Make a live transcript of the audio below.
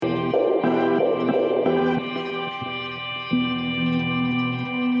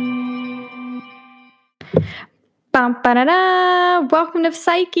Bum, ba-da-da. Welcome to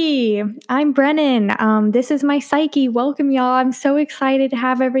Psyche. I'm Brennan. This is my Psyche. Welcome, y'all. I'm so excited to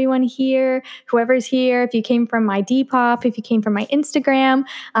have everyone here. Whoever's here, if you came from my Depop, if you came from my Instagram,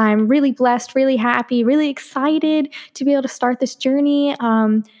 I'm really blessed, really happy, really excited to be able to start this journey.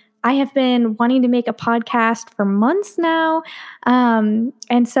 I have been wanting to make a podcast for months now. And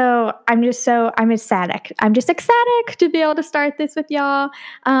so I'm ecstatic. I'm just ecstatic to be able to start this with y'all.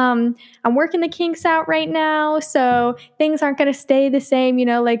 I'm working the kinks out right now, so things aren't going to stay the same.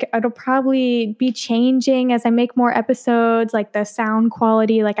 Like it'll probably be changing as I make more episodes, like the sound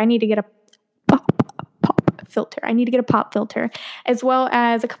quality. Like I need to get a pop filter. I need to get a pop filter, as well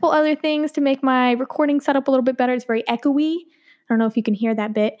as a couple other things to make my recording setup a little bit better. It's very echoey. I don't know if you can hear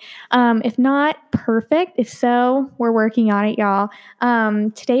that bit. If not, perfect. If so, we're working on it, y'all.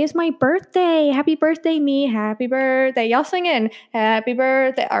 Today is my birthday. Happy birthday, me. Happy birthday. Y'all singing. Happy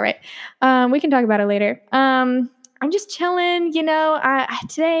birthday. All right. We can talk about it later. I'm just chilling.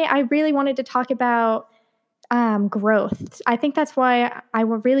 Today I really wanted to talk about growth. I think that's why I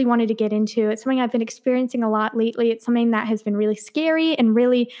really wanted to get into it. It's something I've been experiencing a lot lately. It's something that has been really scary and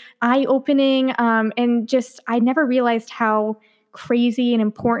really eye-opening. And just, I never realized how crazy and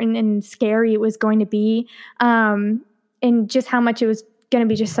important and scary it was going to be. And just how much it was going to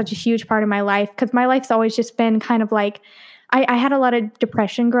be just such a huge part of my life. Because my life's always just been kind of like, I had a lot of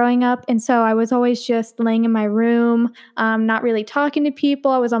depression growing up, and so I was always just laying in my room, not really talking to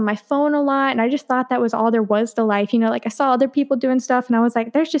people. I was on my phone a lot, and I just thought that was all there was to life. Like I saw other people doing stuff, and I was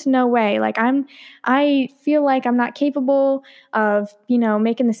like, there's just no way. Like I feel like I'm not capable of,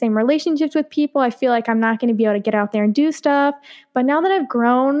 making the same relationships with people. I feel like I'm not going to be able to get out there and do stuff. But now that I've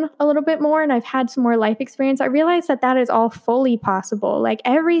grown a little bit more and I've had some more life experience, I realize that that is all fully possible. Like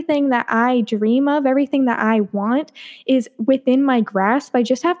everything that I dream of, everything that I want is within my grasp. I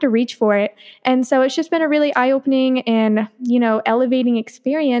just have to reach for it. And so it's just been a really eye-opening and, elevating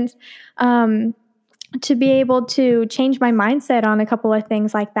experience. To be able to change my mindset on a couple of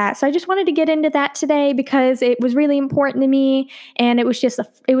things like that. So I just wanted to get into that today because it was really important to me, and it was just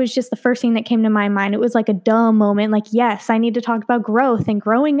the first thing that came to my mind. It was like a dumb moment, like, yes, I need to talk about growth and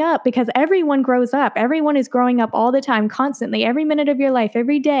growing up, because everyone grows up. Everyone is growing up all the time, constantly, every minute of your life,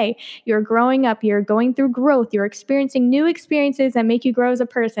 every day. You're growing up, you're going through growth, you're experiencing new experiences that make you grow as a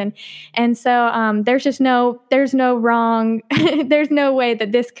person. And so there's no wrong, there's no way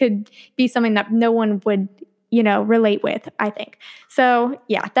that this could be something that no one would, relate with, I think. So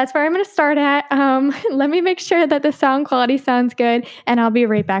yeah, that's where I'm going to start at. Let me make sure that the sound quality sounds good, and I'll be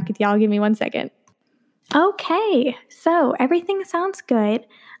right back with y'all. Give me 1 second. Okay, so everything sounds good.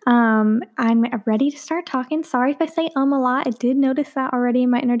 I'm ready to start talking. Sorry if I say a lot. I did notice that already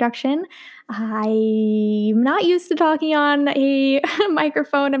in my introduction. I'm not used to talking on a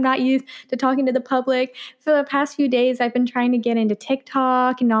microphone. I'm not used to talking to the public. For the past few days, I've been trying to get into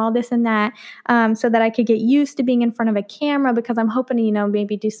TikTok and all this and that, so that I could get used to being in front of a camera, because I'm hoping to,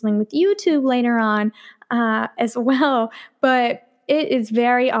 maybe do something with YouTube later on as well. But it is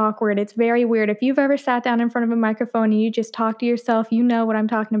very awkward. It's very weird. If you've ever sat down in front of a microphone and you just talk to yourself, you know what I'm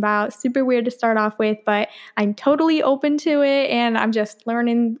talking about. Super weird to start off with, but I'm totally open to it, and I'm just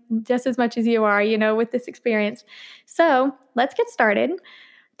learning just as much as you are, with this experience. So let's get started.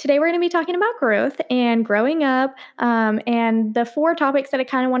 Today we're going to be talking about growth and growing up, and the 4 topics that I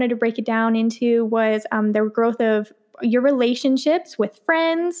kind of wanted to break it down into was the growth of your relationships with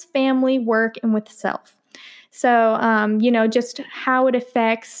friends, family, work, and with self. So, just how it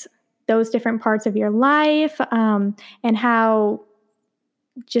affects those different parts of your life, and how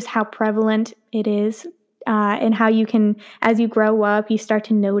prevalent it is, and how you can, as you grow up, you start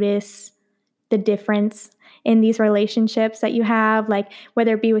to notice the difference in these relationships that you have, like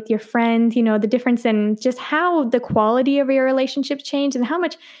whether it be with your friends, the difference in just how the quality of your relationships change, and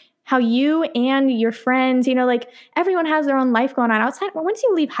how you and your friends, like everyone has their own life going on outside. Once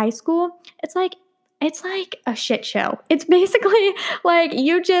you leave high school, it's like a shit show. It's basically like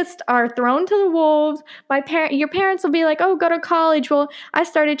you just are thrown to the wolves. Your parents will be like, oh, go to college. Well, I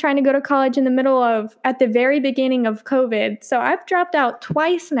started trying to go to college at the very beginning of COVID. So I've dropped out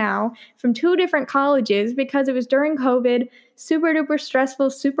twice now from 2 different colleges because it was during COVID. Super duper stressful,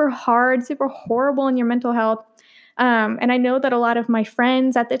 super hard, super horrible on your mental health. And I know that a lot of my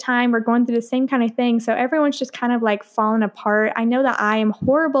friends at the time were going through the same kind of thing. So everyone's just kind of like falling apart. I know that I am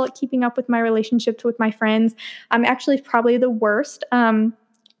horrible at keeping up with my relationships with my friends. I'm actually probably the worst.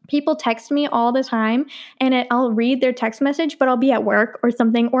 People text me all the time, and I'll read their text message, but I'll be at work or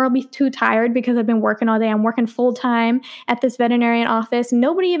something, or I'll be too tired because I've been working all day. I'm working full time at this veterinarian office.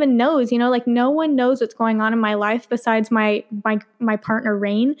 Nobody even knows, like no one knows what's going on in my life besides my partner,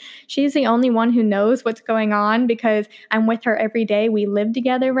 Rain. She's the only one who knows what's going on because I'm with her every day. We live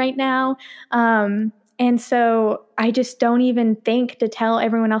together right now. And so I just don't even think to tell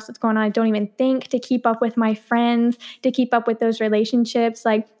everyone else what's going on. I don't even think to keep up with my friends, to keep up with those relationships.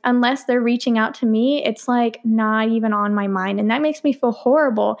 Like, unless they're reaching out to me, it's like not even on my mind. And that makes me feel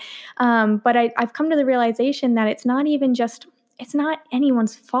horrible. But I've come to the realization that it's not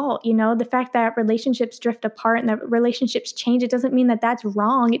anyone's fault. The fact that relationships drift apart and that relationships change, it doesn't mean that that's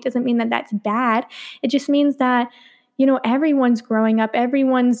wrong. It doesn't mean that that's bad. It just means that, everyone's growing up,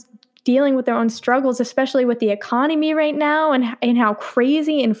 everyone's dealing with their own struggles, especially with the economy right now and how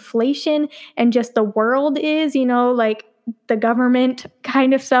crazy inflation and just the world is, like the government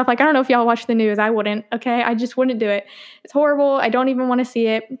kind of stuff. Like, I don't know if y'all watch the news. I wouldn't, okay? I just wouldn't do it. It's horrible. I don't even want to see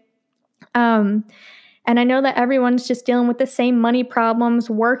it. And I know that everyone's just dealing with the same money problems,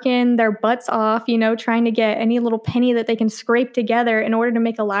 working their butts off, trying to get any little penny that they can scrape together in order to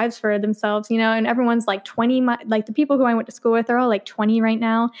make a lives for themselves, and everyone's like 20, like the people who I went to school with are all like 20 right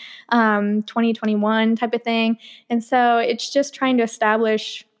now, 20, 21 type of thing. And so it's just trying to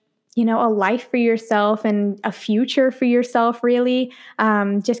establish, a life for yourself and a future for yourself, really.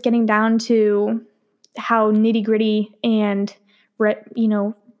 Just getting down to how nitty gritty and,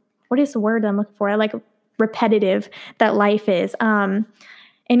 what is the word I'm looking for? Like repetitive that life is. And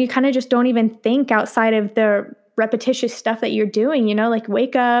you kind of just don't even think outside of the repetitious stuff that you're doing, like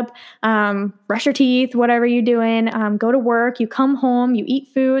wake up, brush your teeth, whatever you're doing, go to work, you come home, you eat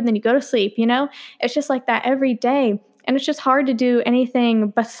food, then you go to sleep, it's just like that every day. And it's just hard to do anything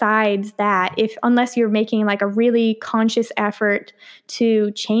besides that unless you're making like a really conscious effort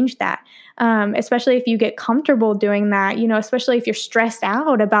to change that. Especially if you get comfortable doing that, especially if you're stressed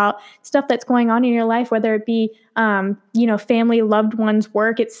out about stuff that's going on in your life, whether it be, family, loved ones,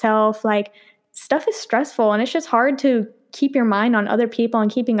 work itself, like stuff is stressful and it's just hard to keep your mind on other people and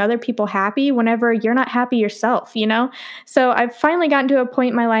keeping other people happy whenever you're not happy yourself, So I've finally gotten to a point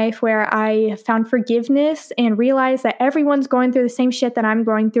in my life where I found forgiveness and realized that everyone's going through the same shit that I'm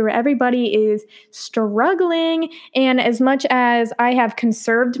going through. Everybody is struggling. And as much as I have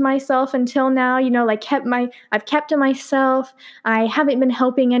conserved myself until now, I've kept to myself. I haven't been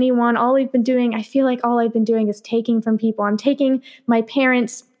helping anyone. I feel like all I've been doing is taking from people. I'm taking my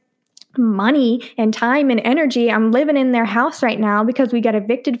parents' money and time and energy. I'm living in their house right now because me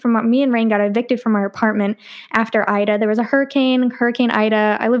and Rain got evicted from our apartment after Ida. There was a Hurricane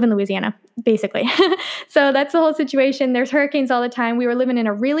Ida. I live in Louisiana, basically. So that's the whole situation. There's hurricanes all the time. We were living in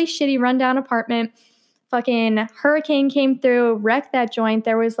a really shitty rundown apartment. Fucking hurricane came through, wrecked that joint.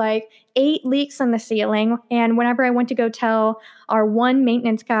 There was like 8 leaks on the ceiling. And whenever I went to go tell our one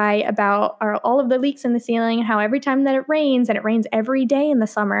maintenance guy about all of the leaks in the ceiling and how every time that it rains, and it rains every day in the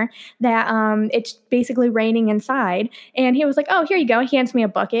summer, that it's basically raining inside. And he was like, oh, here you go. He hands me a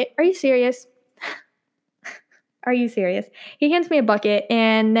bucket. Are you serious? Are you serious? He hands me a bucket,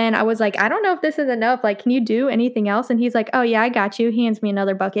 and then I was like, I don't know if this is enough. Like, can you do anything else? And he's like, oh, yeah, I got you. He hands me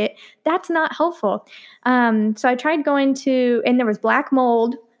another bucket. That's not helpful. So I tried and there was black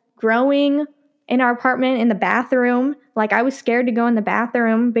mold growing in our apartment in the bathroom. Like, I was scared to go in the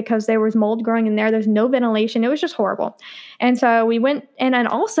bathroom because there was mold growing in there. There's no ventilation. It was just horrible. And so we went, and then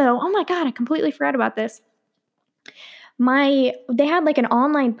also, oh my God, I completely forgot about this. They had like an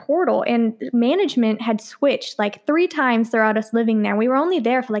online portal, and management had switched like 3 times throughout us living there. We were only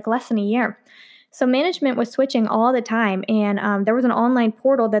there for like less than a year. So management was switching all the time. And there was an online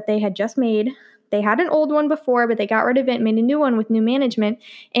portal that they had just made. They had an old one before, but they got rid of it and made a new one with new management.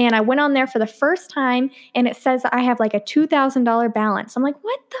 And I went on there for the first time, and it says I have like a $2,000 balance. I'm like,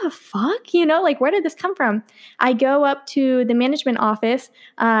 what the fuck? Like, where did this come from? I go up to the management office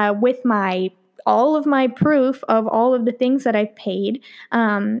with all of my proof of all of the things that I've paid,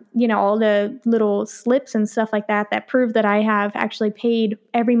 all the little slips and stuff like that prove that I have actually paid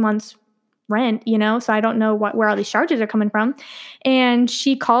every month's rent, so I don't know where all these charges are coming from. And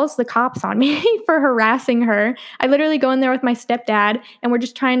she calls the cops on me for harassing her. I literally go in there with my stepdad, and we're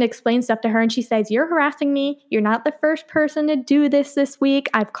just trying to explain stuff to her. And she says, you're harassing me. You're not the first person to do this week.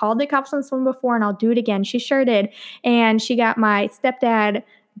 I've called the cops on someone before, and I'll do it again. She sure did. And she got my stepdad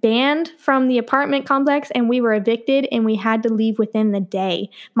banned from the apartment complex, and we were evicted, and we had to leave within the day.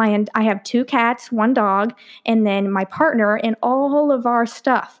 I have 2 cats, 1 dog, and then my partner and all of our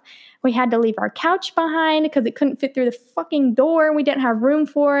stuff. We had to leave our couch behind because it couldn't fit through the fucking door, and we didn't have room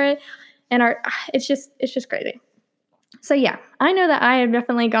for it. And it's just crazy. So yeah, I know that I have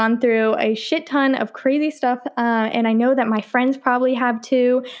definitely gone through a shit ton of crazy stuff, and I know that my friends probably have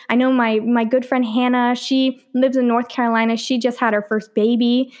too. I know my good friend Hannah, she lives in North Carolina. She just had her first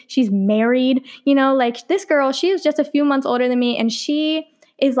baby. She's married. Like this girl, she is just a few months older than me, and she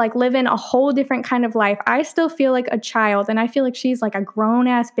is like living a whole different kind of life. I still feel like a child, and I feel like she's like a grown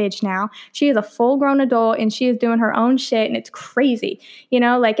ass bitch now. She is a full grown adult, and she is doing her own shit, and it's crazy.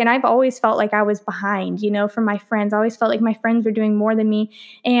 And I've always felt like I was behind, from my friends. I always felt like my friends were doing more than me.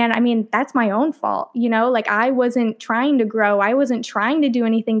 And I mean, that's my own fault, like I wasn't trying to grow. I wasn't trying to do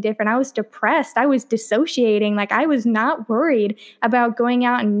anything different. I was depressed. I was dissociating. Like I was not worried about going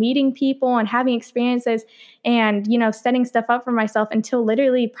out and meeting people and having experiences and, setting stuff up for myself until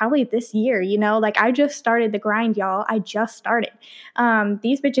literally probably this year, like I just started the grind, y'all. I just started.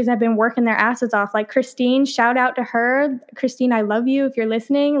 These bitches have been working their asses off. Like Christine, shout out to her. Christine, I love you if you're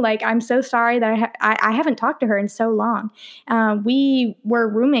listening. Like, I'm so sorry that I haven't talked to her in so long. We were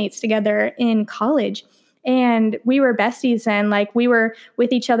roommates together in college. And we were besties then. Like we were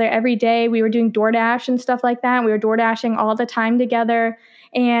with each other every day. We were doing DoorDash and stuff like that. We were DoorDashing all the time together.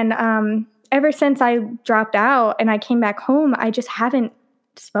 And ever since I dropped out and I came back home, I just haven't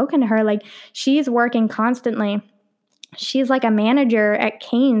spoken to her. Like she's working constantly. She's like a manager at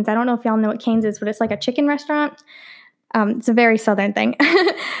Cane's. I don't know if y'all know what Cane's is, but it's like a chicken restaurant. It's a very Southern thing.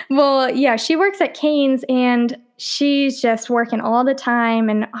 Well, yeah, she works at Cane's and she's just working all the time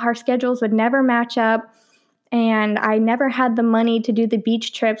and our schedules would never match up. And I never had the money to do the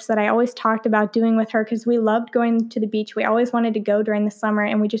beach trips that I always talked about doing with her because we loved going to the beach. We always wanted to go during the summer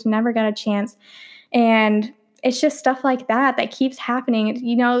and we just never got a chance. And it's just stuff like that keeps happening.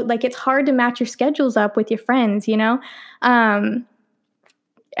 Like it's hard to match your schedules up with your friends,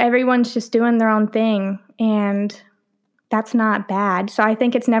 everyone's just doing their own thing and that's not bad. So I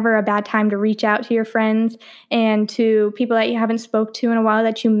think it's never a bad time to reach out to your friends and to people that you haven't spoke to in a while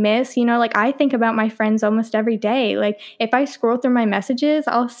that you miss. Like I think about my friends almost every day. Like if I scroll through my messages,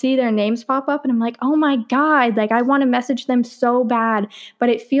 I'll see their names pop up and I'm like, oh my God, like I want to message them so bad, but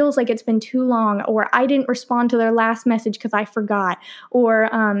it feels like it's been too long or I didn't respond to their last message because I forgot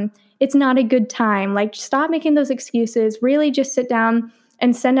or it's not a good time. Like stop making those excuses. Really just sit down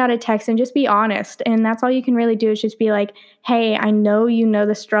and send out a text and just be honest. And that's all you can really do is just be like, hey, I know you know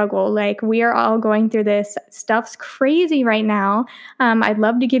the struggle. Like we are all going through this. Stuff's crazy right now. I'd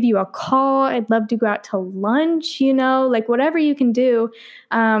love to give you a call. I'd love to go out to lunch, like whatever you can do.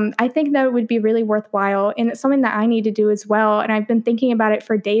 I think that would be really worthwhile. And it's something that I need to do as well. And I've been thinking about it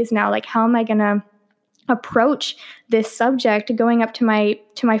for days now. Like, how am I going to approach this subject going up to my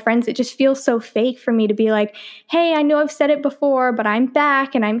friends? It just feels so fake for me to be like, hey, I know I've said it before, but I'm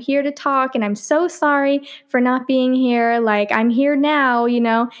back and I'm here to talk and I'm so sorry for not being here. Like I'm here now,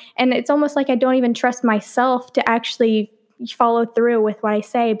 and it's almost like I don't even trust myself to actually follow through with what I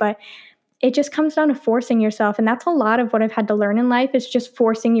say. But it just comes down to forcing yourself. And that's a lot of what I've had to learn in life is just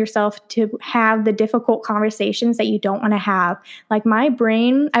forcing yourself to have the difficult conversations that you don't want to have. Like my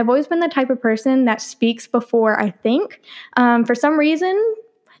brain, I've always been the type of person that speaks before I think. For some reason,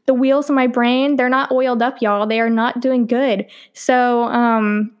 the wheels of my brain, they're not oiled up, y'all. They are not doing good.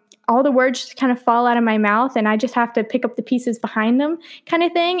 So all the words just kind of fall out of my mouth and I just have to pick up the pieces behind them kind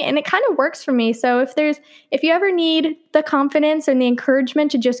of thing. And it kind of works for me. So if you ever need the confidence and the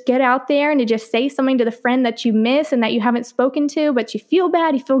encouragement to just get out there and to just say something to the friend that you miss and that you haven't spoken to, but you feel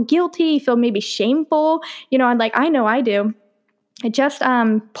bad, you feel guilty, you feel maybe shameful, I know I do. Just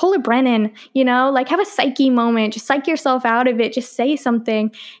pull a Brennan, like have a psyche moment, just psych yourself out of it, just say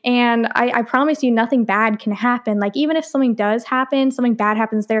something. And I promise you nothing bad can happen. Like even if something does happen, something bad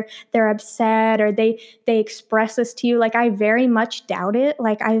happens, they're upset or they express this to you. Like I very much doubt it.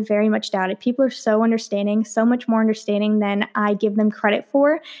 People are so understanding, so much more understanding than I give them credit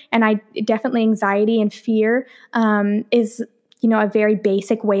for. And definitely anxiety and fear is a very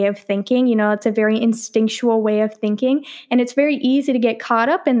basic way of thinking. It's a very instinctual way of thinking. And it's very easy to get caught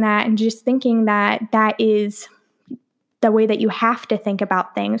up in that and just thinking that is the way that you have to think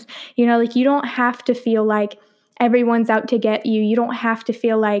about things. Like you don't have to feel like everyone's out to get you. You don't have to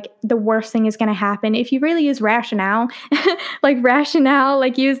feel like the worst thing is going to happen. If you really use rationale,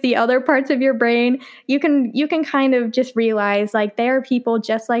 use the other parts of your brain, you can kind of just realize like there are people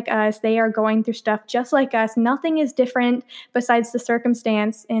just like us. They are going through stuff just like us. Nothing is different besides the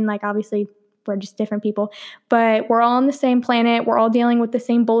circumstance. And like, obviously we're just different people, but we're all on the same planet. We're all dealing with the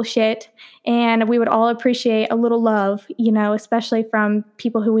same bullshit. And we would all appreciate a little love, especially from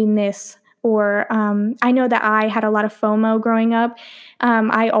people who we miss. Or I know that I had a lot of FOMO growing up.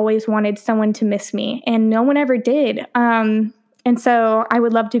 I always wanted someone to miss me, and no one ever did. And so I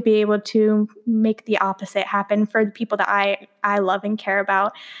would love to be able to make the opposite happen for the people that I love and care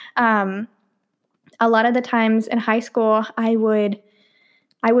about. A lot of the times in high school, I would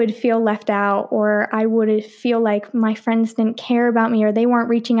feel left out, or I would feel like my friends didn't care about me, or they weren't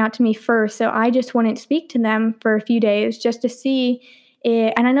reaching out to me first. So I just wouldn't speak to them for a few days just to see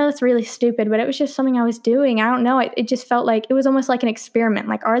it. And I know that's really stupid, but it was just something I was doing. I don't know. It just felt like it was almost like an experiment.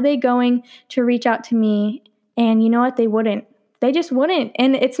 Like, are they going to reach out to me? And you know what? They wouldn't. They just wouldn't.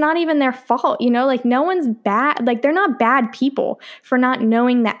 And it's not even their fault, like no one's bad. Like, they're not bad people for not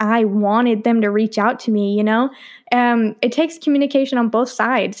knowing that I wanted them to reach out to me. It takes communication on both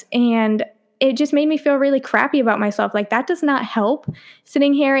sides. And it just made me feel really crappy about myself. Like, that does not help,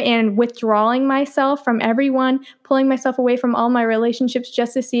 sitting here and withdrawing myself from everyone, pulling myself away from all my relationships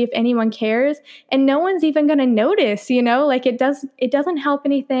just to see if anyone cares. And no one's even going to notice, like it doesn't help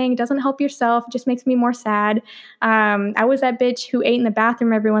anything. It doesn't help yourself. It just makes me more sad. I was that bitch who ate in the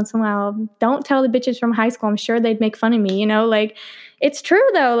bathroom every once in a while. Don't tell the bitches from high school. I'm sure they'd make fun of me, like, it's true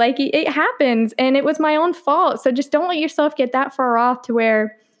though. Like, it happens, and it was my own fault. So just don't let yourself get that far off to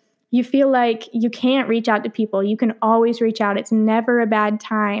where you feel like you can't reach out to people. You can always reach out. It's never a bad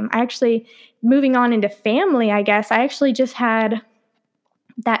time. Moving on into family, I guess, I actually just had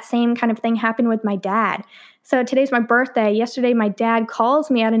that same kind of thing happen with my dad. So today's my birthday. Yesterday, my dad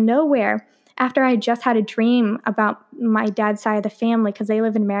calls me out of nowhere after I just had a dream about my dad's side of the family, because they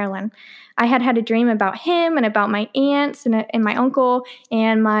live in Maryland. I had a dream about him and about my aunts and my uncle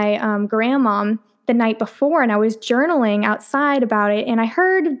and my grandma the night before, and I was journaling outside about it, and I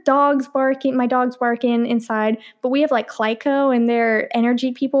heard my dogs barking inside, but we have like Clyco, and they're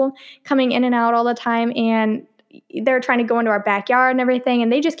energy people coming in and out all the time, and they're trying to go into our backyard and everything,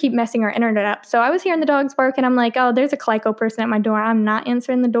 and they just keep messing our internet up. So I was hearing the dogs bark, and I'm like, oh, there's a Clyco person at my door. I'm not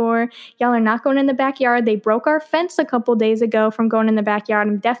answering the door. Y'all are not going in the backyard. They broke our fence a couple days ago from going in the backyard.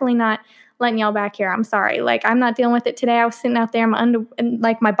 I'm definitely not letting y'all back here. I'm sorry. Like, I'm not dealing with it today. I was sitting out there in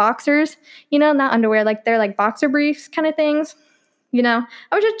like my boxers, not underwear, like they're like boxer briefs kind of things. I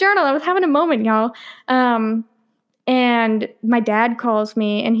was just journaling. I was having a moment, y'all. And my dad calls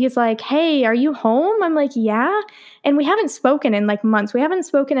me and he's like, hey, are you home? I'm like, yeah. And we haven't spoken in like months. We haven't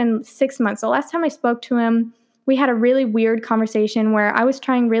spoken in 6 months. The last time I spoke to him, we had a really weird conversation where I was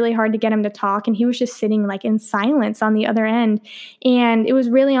trying really hard to get him to talk, and he was just sitting like in silence on the other end. And it was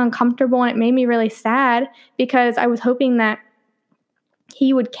really uncomfortable, and it made me really sad because I was hoping that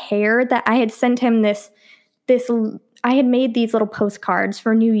he would care that I had sent him I had made these little postcards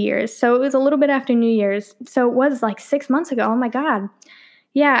for New Year's. So it was a little bit after New Year's. So it was like 6 months ago. Oh my God.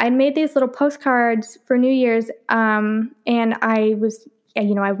 Yeah, I made these little postcards for New Year's. And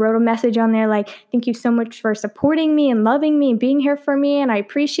I wrote a message on there like, thank you so much for supporting me and loving me and being here for me. And I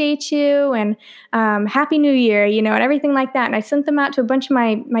appreciate you. And Happy New Year, and everything like that. And I sent them out to a bunch of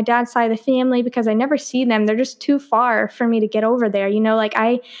my dad's side of the family because I never see them. They're just too far for me to get over there.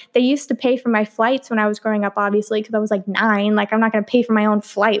 They used to pay for my flights when I was growing up, obviously, because I was like 9. Like, I'm not going to pay for my own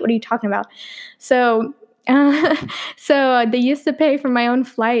flight. What are you talking about? So they used to pay for my own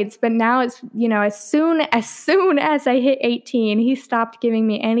flights, but now it's, as soon as I hit 18, he stopped giving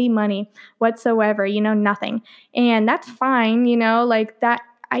me any money whatsoever, nothing. And that's fine, like that.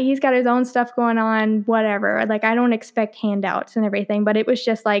 He's got his own stuff going on, whatever. Like, I don't expect handouts and everything, but it was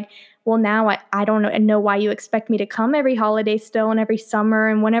just like, well, now I don't know why you expect me to come every holiday still and every summer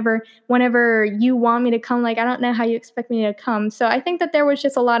and whenever you want me to come. Like, I don't know how you expect me to come. So I think that there was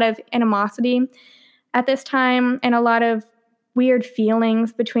just a lot of animosity at this time and a lot of weird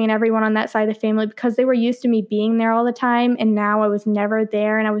feelings between everyone on that side of the family because they were used to me being there all the time, and now I was never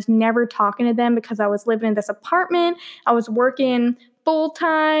there, and I was never talking to them because I was living in this apartment. I was working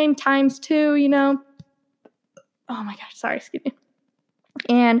full-time ×2, Oh my gosh, sorry, excuse me.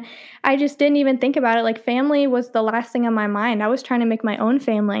 And I just didn't even think about it. Like, family was the last thing on my mind. I was trying to make my own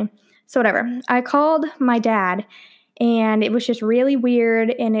family. So whatever. I called my dad, and it was just really weird,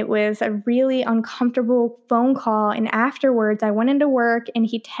 and it was a really uncomfortable phone call. And afterwards, I went into work, and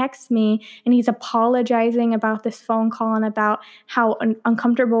he texts me, and he's apologizing about this phone call and about how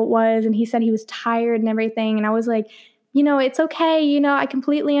uncomfortable it was. And he said he was tired and everything. And I was like, it's okay. I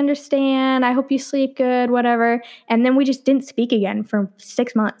completely understand. I hope you sleep good, whatever. And then we just didn't speak again for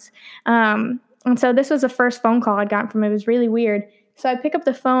 6 months. And so this was the first phone call I'd gotten from him. It was really weird. So I pick up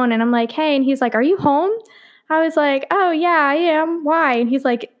the phone, and I'm like, hey, and he's like, are you home? I was like, oh, yeah, I am. Why? And he's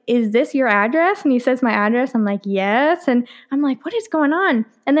like, is this your address? And he says my address. I'm like, yes. And I'm like, what is going on?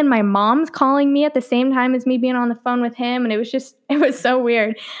 And then my mom's calling me at the same time as me being on the phone with him. And it was so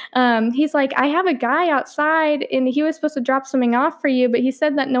weird. He's like, I have a guy outside and he was supposed to drop something off for you, but he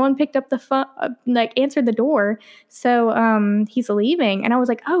said that no one picked up the phone, answered the door. So he's leaving. And I was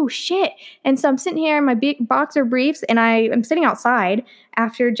like, oh shit. And so I'm sitting here in my big boxer briefs and I'm sitting outside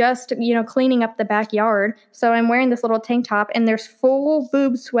after just, cleaning up the backyard. So I'm wearing this little tank top and there's full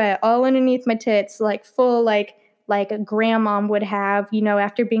boob sweat all underneath my tits, like full, like a grandma would have,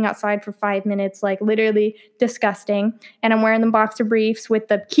 after being outside for 5 minutes, like literally disgusting. And I'm wearing the boxer briefs with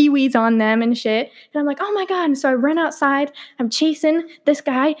the kiwis on them and shit. And I'm like, oh my God. And so I run outside. I'm chasing this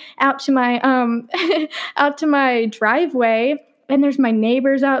guy out to my, out to my driveway. And there's my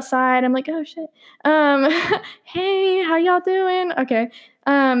neighbors outside. I'm like, oh shit. Hey, how y'all doing? Okay.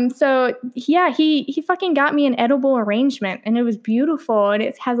 So yeah, he fucking got me an edible arrangement and it was beautiful. And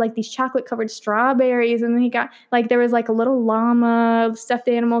it has like these chocolate covered strawberries. And then he got like, there was like a little llama stuffed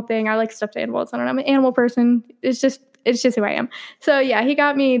animal thing. I like stuffed animals. I don't know. I'm an animal person. It's just who I am. So yeah, he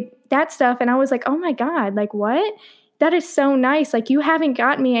got me that stuff. And I was like, oh my God, like what? That is so nice. Like, you haven't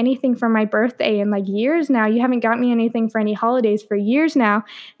got me anything for my birthday in like years now. You haven't got me anything for any holidays for years now.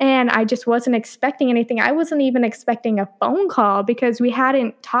 And I just wasn't expecting anything. I wasn't even expecting a phone call because we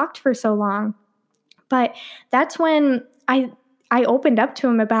hadn't talked for so long. But that's when I opened up to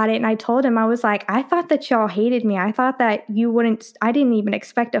him about it and I told him, I was like, I thought that y'all hated me. I thought that I didn't even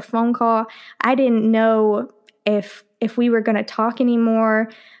expect a phone call. I didn't know if we were going to talk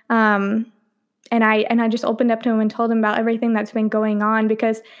anymore. And I just opened up to him and told him about everything that's been going on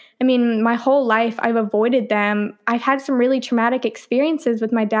because, I mean, my whole life I've avoided them. I've had some really traumatic experiences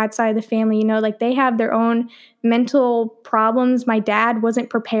with my dad's side of the family. Like they have their own mental problems. My dad wasn't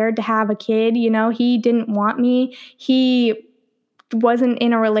prepared to have a kid. He didn't want me. He wasn't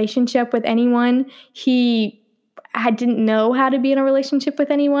in a relationship with anyone. I didn't know how to be in a relationship with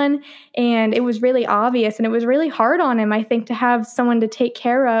anyone. And it was really obvious. And it was really hard on him, I think, to have someone to take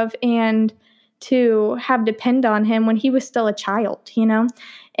care of and to have depend on him when he was still a child,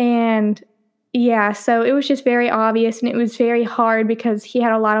 And yeah, so it was just very obvious and it was very hard because he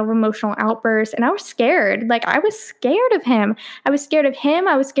had a lot of emotional outbursts and I was scared. Like I was scared of him. I was scared of him.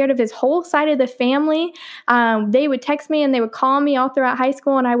 I was scared of his whole side of the family. They would text me and they would call me all throughout high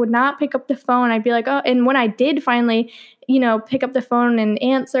school and I would not pick up the phone. I'd be like, oh, and when I did finally, pick up the phone and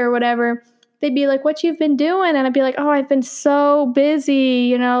answer or whatever, they'd be like, what you've been doing? And I'd be like, oh, I've been so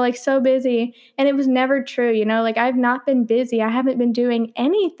busy, like so busy. And it was never true, like I've not been busy. I haven't been doing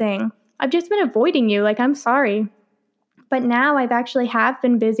anything. I've just been avoiding you. Like, I'm sorry. But now I've actually have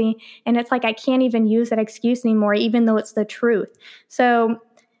been busy and it's like I can't even use that excuse anymore, even though it's the truth. So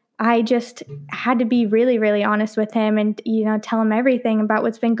I just had to be really, really honest with him and, tell him everything about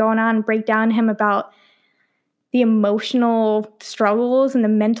what's been going on and break down to him about the emotional struggles and the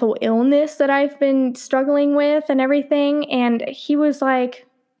mental illness that I've been struggling with and everything. And he was like,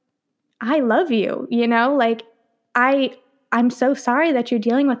 I love you, like I'm so sorry that you're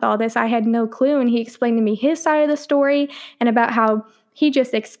dealing with all this. I had no clue. And he explained to me his side of the story and about how he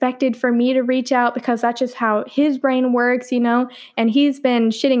just expected for me to reach out because that's just how his brain works, and he's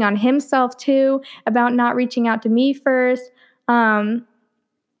been shitting on himself too about not reaching out to me first.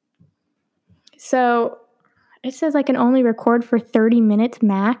 So it says I can only record for 30 minutes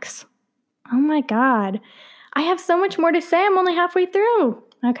max. Oh my God. I have so much more to say. I'm only halfway through.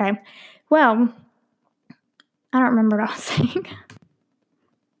 Okay. Well, I don't remember what I was saying.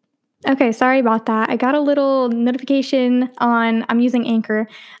 Okay, sorry about that. I got a little notification I'm using Anchor,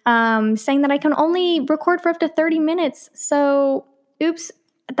 saying that I can only record for up to 30 minutes. So, oops,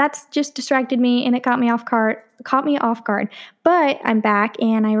 that's just distracted me and it caught me off guard. But I'm back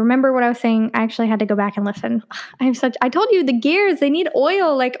and I remember what I was saying. I actually had to go back and listen. I told you the gears, they need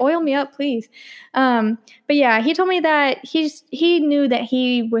oil, like oil me up, please. But yeah, he told me that he knew that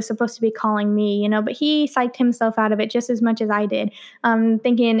he was supposed to be calling me, but he psyched himself out of it just as much as I did.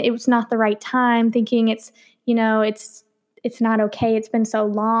 Thinking it was not the right time, thinking it's not okay. It's been so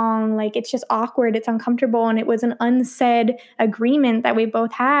long. Like, it's just awkward. It's uncomfortable. And it was an unsaid agreement that we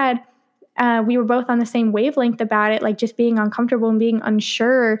both had. We were both on the same wavelength about it, like just being uncomfortable and being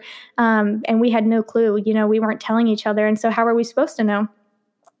unsure. And we had no clue, we weren't telling each other. And so how are we supposed to know?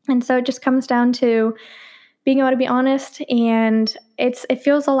 And so it just comes down to being able to be honest. And it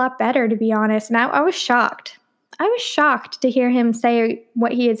feels a lot better, to be honest. And I was shocked. I was shocked to hear him say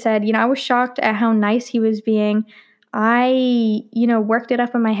what he had said. I was shocked at how nice he was being. I, worked it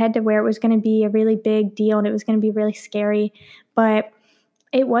up in my head to where it was going to be a really big deal and it was going to be really scary, but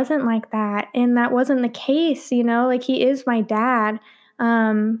it wasn't like that. And that wasn't the case, like he is my dad.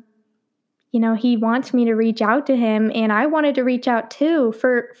 He wants me to reach out to him, and I wanted to reach out too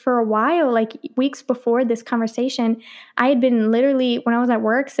for a while, like weeks before this conversation. I had been literally, when I was at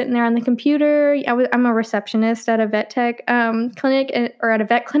work, sitting there on the computer. I'm a receptionist at a vet tech clinic, or at a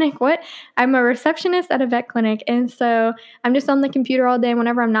vet clinic. What? I'm a receptionist at a vet clinic, and so I'm just on the computer all day.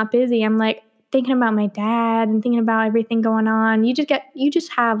 Whenever I'm not busy, I'm like thinking about my dad and thinking about everything going on. You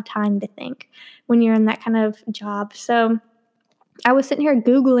just have time to think when you're in that kind of job. So I was sitting here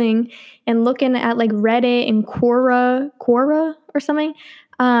Googling and looking at like Reddit and Quora or something,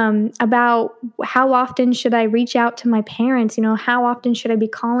 about how often should I reach out to my parents? How often should I be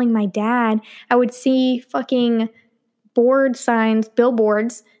calling my dad? I would see fucking billboards, saying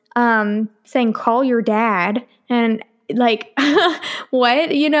call your dad, and like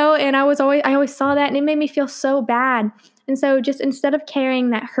what? And I always saw that, and it made me feel so bad. And so just instead of carrying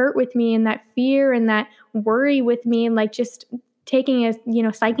that hurt with me and that fear and that worry with me, and like just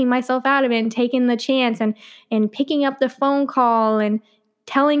psyching myself out of it and taking the chance and picking up the phone call and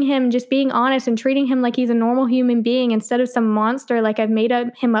telling him, just being honest and treating him like he's a normal human being instead of some monster like I've made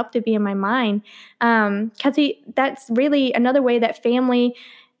him up to be in my mind. Because that's really another way that family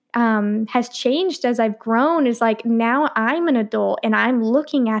has changed as I've grown, is like now I'm an adult and I'm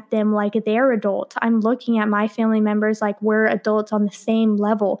looking at them like they're adults. I'm looking at my family members like we're adults on the same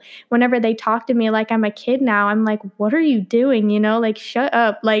level. Whenever they talk to me like I'm a kid now, I'm like, what are you doing? Like, shut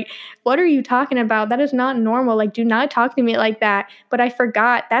up. Like, what are you talking about? That is not normal. Like, do not talk to me like that. But I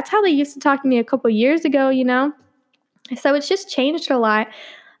forgot that's how they used to talk to me a couple years ago, So it's just changed a lot.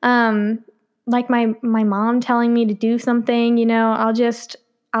 Like my mom telling me to do something,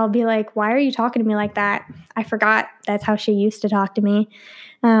 I'll be like, why are you talking to me like that? I forgot that's how she used to talk to me.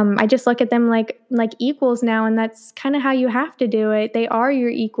 I just look at them like equals now, and that's kind of how you have to do it. They are your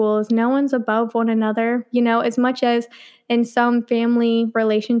equals. No one's above one another, as much as in some family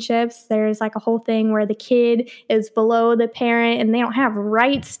relationships, there's like a whole thing where the kid is below the parent and they don't have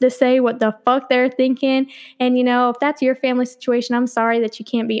rights to say what the fuck they're thinking. And, if that's your family situation, I'm sorry that you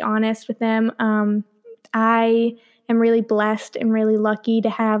can't be honest with them. I am really blessed and really lucky to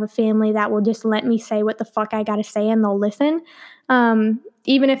have a family that will just let me say what the fuck I gotta say, and they'll listen,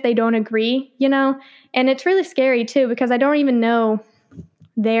 even if they don't agree, And it's really scary too, because I don't even know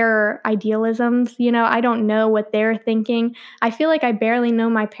their idealisms. I don't know what they're thinking. I feel like I barely know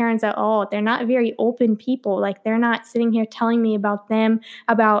my parents at all. They're not very open people. Like, they're not sitting here telling me about them,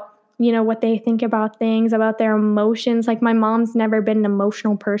 about what they think about things, about their emotions. Like, my mom's never been an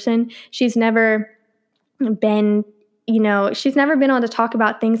emotional person. She's never been able to talk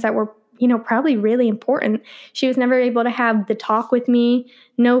about things that were, probably really important. She was never able to have the talk with me.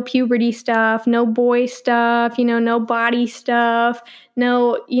 No puberty stuff, no boy stuff, no body stuff,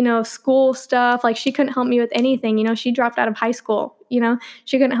 no, school stuff. Like, she couldn't help me with anything. She dropped out of high school,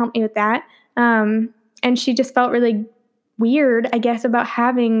 she couldn't help me with that. And she just felt really weird, I guess, about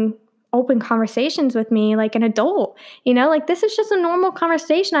having open conversations with me like an adult. Like, this is just a normal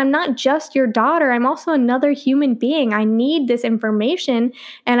conversation. I'm not just your daughter. I'm also another human being. I need this information,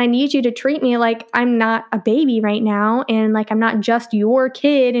 and I need you to treat me like I'm not a baby right now, and like I'm not just your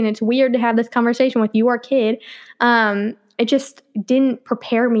kid, and it's weird to have this conversation with your kid. It just didn't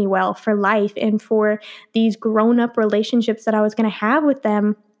prepare me well for life and for these grown-up relationships that I was going to have with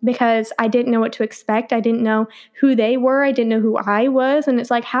them, because I didn't know what to expect. I didn't know who they were. I didn't know who I was. And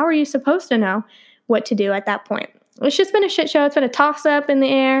it's like, how are you supposed to know what to do at that point? It's just been a shit show. It's been a toss-up in the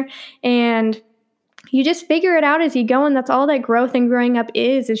air. And you just figure it out as you go. And that's all that growth and growing up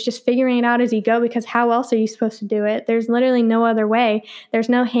is just figuring it out as you go, because how else are you supposed to do it? There's literally no other way. There's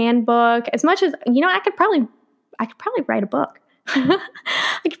no handbook. As much as, I could probably write a book. I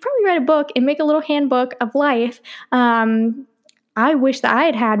could probably write a book and make a little handbook of life. I wish that I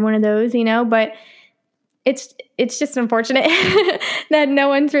had had one of those, but it's just unfortunate that no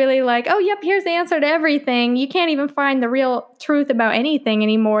one's really like, oh, yep, here's the answer to everything. You can't even find the real truth about anything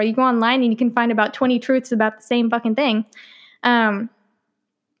anymore. You go online and you can find about 20 truths about the same fucking thing.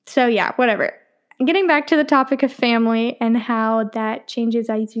 So yeah, whatever. Getting back to the topic of family and how that changes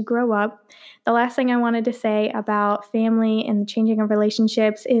as you grow up, the last thing I wanted to say about family and the changing of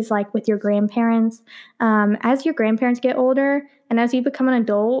relationships is like with your grandparents. As your grandparents get older and as you become an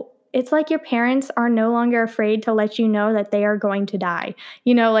adult, it's like your parents are no longer afraid to let you know that they are going to die.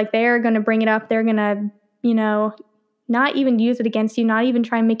 Like, they're going to bring it up. They're going to, not even use it against you, not even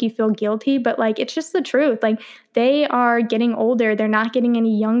try and make you feel guilty, but like, it's just the truth. Like, they are getting older. They're not getting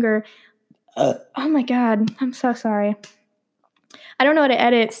any younger. Oh my God, I'm so sorry. I don't know how to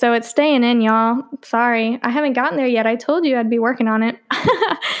edit, so it's staying in, y'all. Sorry, I haven't gotten there yet. I told you I'd be working on it.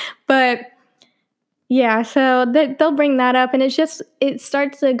 But, Yeah, so they'll bring that up, and it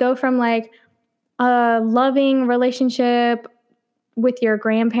starts to go from like a loving relationship with your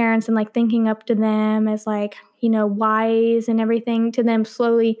grandparents and like thinking up to them as like, wise and everything, to them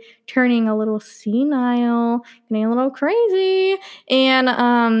slowly turning a little senile, getting a little crazy,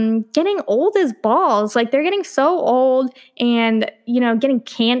 and getting old as balls. Like they're getting so old, and getting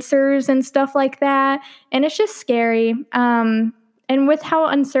cancers and stuff like that, and it's just scary. And with how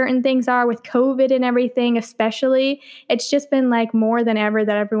uncertain things are with COVID and everything, especially, it's just been like more than ever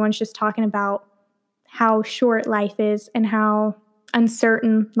that everyone's just talking about how short life is and how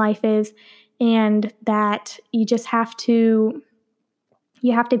uncertain life is, and that you have to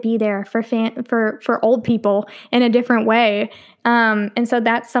be there for old people in a different way. And so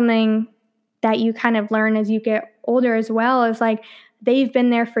that's something that you kind of learn as you get older as well, is like they've been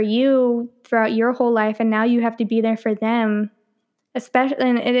there for you throughout your whole life, and now you have to be there for them. Especially,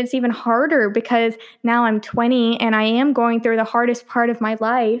 and it's even harder because now I'm 20 and I am going through the hardest part of my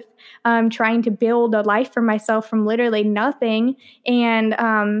life, trying to build a life for myself from literally nothing. And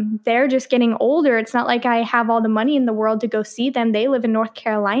they're just getting older. It's not like I have all the money in the world to go see them. They live in North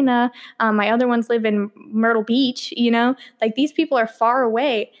Carolina. My other ones live in Myrtle Beach, like these people are far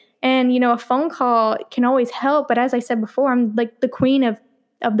away. And, a phone call can always help. But as I said before, I'm like the queen of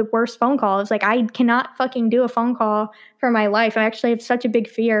the worst phone calls. Like I cannot fucking do a phone call for my life. I actually have such a big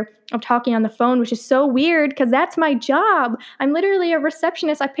fear of talking on the phone, which is so weird because that's my job. I'm literally a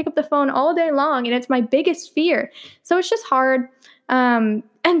receptionist. I pick up the phone all day long, and it's my biggest fear. So it's just hard, and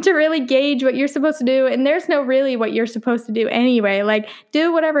to really gauge what you're supposed to do. And there's no really what you're supposed to do anyway. Like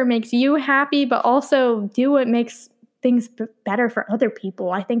do whatever makes you happy, but also do what makes things better for other people.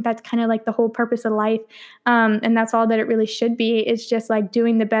 I think that's kind of like the whole purpose of life. And that's all that it really should be. It's just like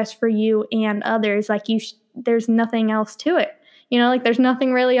doing the best for you and others. Like there's nothing else to it, like there's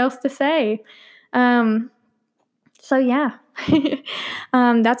nothing really else to say. So yeah,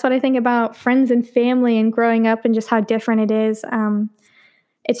 that's what I think about friends and family and growing up and just how different it is.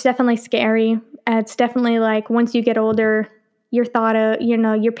 It's definitely scary. It's definitely like once you get older, your thought of,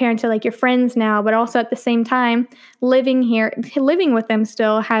 your parents are like your friends now, but also at the same time, living with them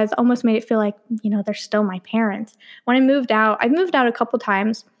still has almost made it feel like, they're still my parents. When I've moved out a couple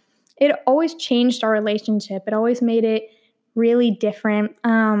times. It always changed our relationship. It always made it really different.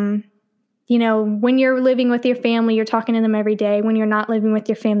 When you're living with your family, you're talking to them every day. When you're not living with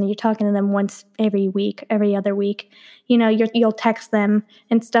your family, you're talking to them once every week, every other week. You'll text them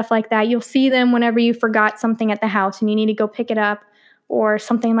and stuff like that. You'll see them whenever you forgot something at the house and you need to go pick it up or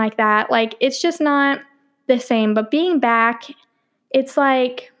something like that. Like, it's just not the same. But being back at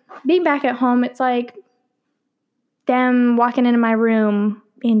home, it's like them walking into my room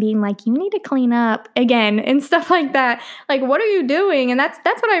and being like, you need to clean up again and stuff like that. Like, what are you doing? And that's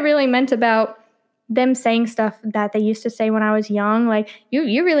what I really meant about them saying stuff that they used to say when I was young. Like,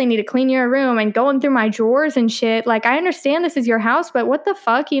 you really need to clean your room, and going through my drawers and shit. Like, I understand this is your house, but what the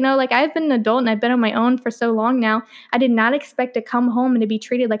fuck? Like, I've been an adult and I've been on my own for so long now. I did not expect to come home and to be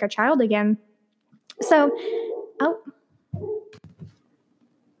treated like a child again. So,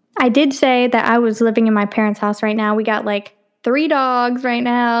 I did say that I was living in my parents' house right now. We got like 3 dogs right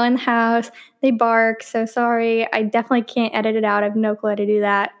now in the house. They bark, so sorry. I definitely can't edit it out. I have no clue how to do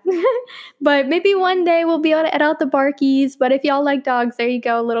that. But maybe one day we'll be able to edit out the barkies. But if y'all like dogs, there you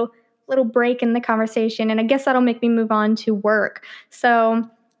go, a little break in the conversation. And I guess that'll make me move on to work. So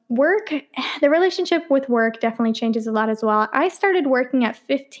the relationship with work definitely changes a lot as well. I started working at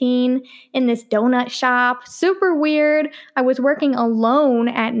 15 in this donut shop. Super weird. I was working alone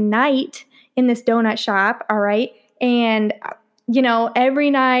at night in this donut shop, all right? And,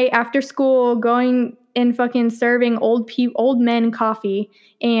 every night after school, going and fucking serving old men coffee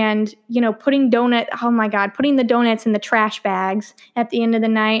and, putting the donuts in the trash bags at the end of the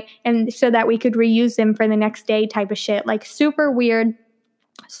night, and so that we could reuse them for the next day type of shit. Like, super weird,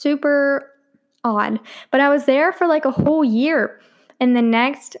 super odd. But I was there for like a whole year. And the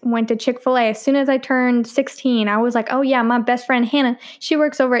next went to Chick-fil-A. As soon as I turned 16, I was like, oh yeah, my best friend Hannah, she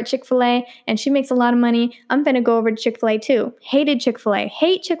works over at Chick-fil-A and she makes a lot of money. I'm going to go over to Chick-fil-A too. Hated Chick-fil-A.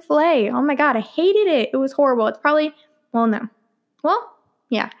 Hate Chick-fil-A. Oh my God, I hated it. It was horrible. It's probably,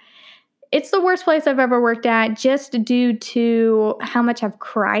 yeah. It's the worst place I've ever worked at, just due to how much I've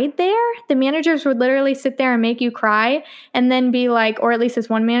cried there. The managers would literally sit there and make you cry and then be like, or at least this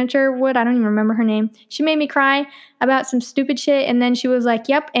one manager would, I don't even remember her name. She made me cry about some stupid shit, and then she was like,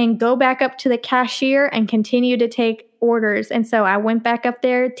 yep, and go back up to the cashier and continue to take orders. And so I went back up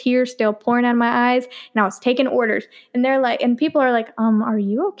there, tears still pouring out of my eyes, and I was taking orders. And they're like, and people are like, are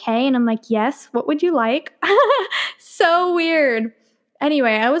you okay? And I'm like, yes, what would you like? So weird.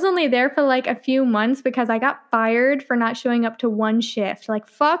 Anyway, I was only there for like a few months because I got fired for not showing up to one shift. Like,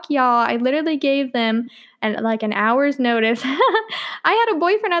 fuck y'all. I literally gave them an hour's notice. I had a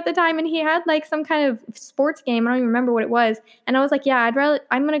boyfriend at the time and he had like some kind of sports game. I don't even remember what it was. And I was like, yeah,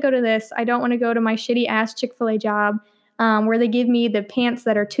 I'm going to go to this. I don't want to go to my shitty ass Chick-fil-A job. Where they give me the pants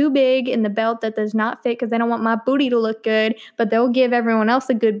that are too big and the belt that does not fit because they don't want my booty to look good, but they'll give everyone else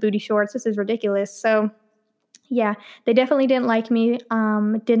a good booty shorts. This is ridiculous. So yeah, they definitely didn't like me.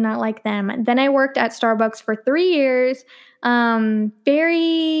 Did not like them. Then I worked at Starbucks for 3 years. Very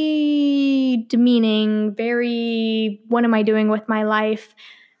demeaning, very, what am I doing with my life?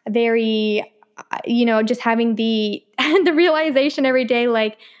 Very, just having the the realization every day,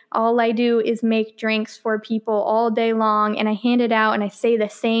 like, all I do is make drinks for people all day long, and I hand it out and I say the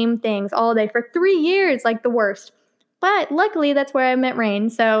same things all day for 3 years, like the worst. But luckily, that's where I met Rain.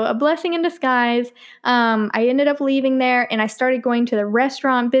 So a blessing in disguise. I ended up leaving there and I started going to the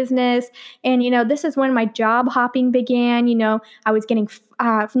restaurant business. And, this is when my job hopping began. I was getting,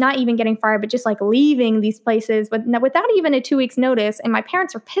 not even getting fired, but just like leaving these places without even a 2 weeks notice. And my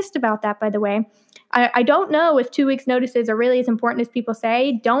parents are pissed about that, by the way. I don't know if 2 weeks notices are really as important as people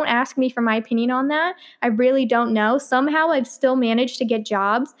say. Don't ask me for my opinion on that. I really don't know. Somehow I've still managed to get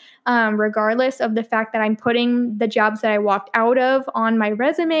jobs, regardless of the fact that I'm putting the jobs that I walked out of on my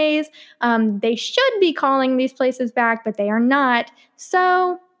resumes. They should be calling these places back, but they are not.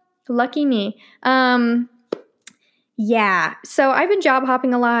 So lucky me. Yeah, so I've been job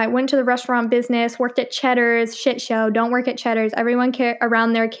hopping a lot. Went to the restaurant business, worked at Cheddar's, shit show. Don't work at Cheddar's. Everyone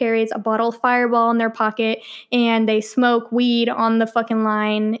around there carries a bottle of Fireball in their pocket, and they smoke weed on the fucking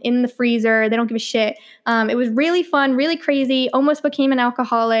line in the freezer. They don't give a shit. It was really fun, really crazy. Almost became an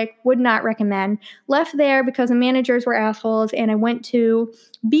alcoholic. Would not recommend. Left there because the managers were assholes, and I went to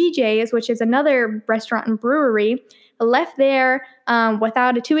BJ's, which is another restaurant and brewery. Left there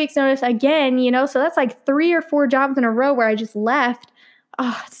without a 2 weeks notice again, so that's like 3 or 4 jobs in a row where I just left.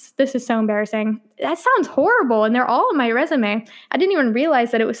 Oh, this is so embarrassing. That sounds horrible, and they're all on my resume. I didn't even realize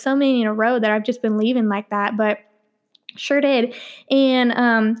that it was so many in a row that I've just been leaving like that, but sure did. And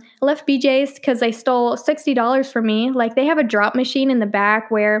I left BJ's because they stole $60 from me. Like, they have a drop machine in the back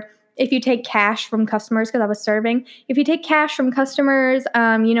where if you take cash from customers, because I was serving, if you take cash from customers,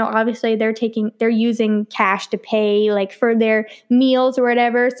 obviously they're using cash to pay like for their meals or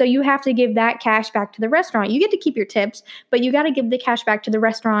whatever. So you have to give that cash back to the restaurant. You get to keep your tips, but you got to give the cash back to the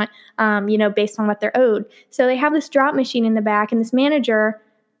restaurant, based on what they're owed. So they have this drop machine in the back, and this manager,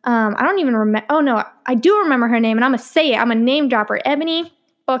 I don't even remember. Oh no, I do remember her name, and I'm gonna say it. I'm a name dropper. Ebony.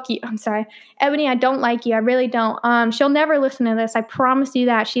 Fuck you. I'm sorry. Ebony, I don't like you. I really don't. She'll never listen to this. I promise you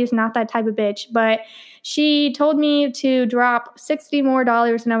that. She is not that type of bitch. But she told me to drop $60 more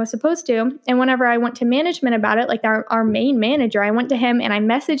than I was supposed to. And whenever I went to management about it, like our main manager, I went to him and I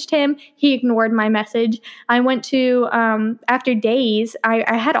messaged him. He ignored my message. I went to, after days,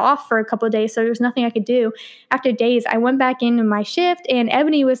 I had off for a couple of days, so there was nothing I could do. After days, I went back into my shift, and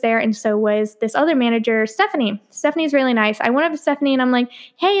Ebony was there, and so was this other manager, Stephanie. Stephanie's really nice. I went up to Stephanie and I'm like,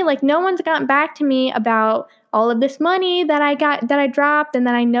 hey, like, no one's gotten back to me about all of this money that I dropped, and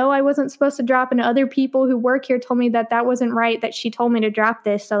that I know I wasn't supposed to drop, and other people who work here told me that wasn't right, that she told me to drop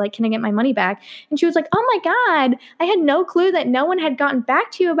this, so like, can I get my money back? And she was like, oh my God, I had no clue that no one had gotten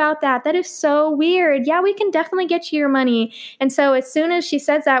back to you about that. That is so weird. Yeah, we can definitely get you your money. And so as soon as she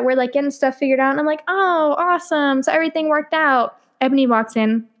says that, we're like getting stuff figured out, and I'm like, oh, awesome. So everything worked out. Ebony walks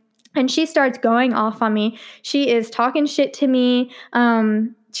in, and she starts going off on me. She is talking shit to me.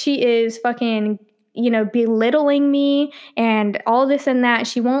 She is fucking, belittling me and all this and that.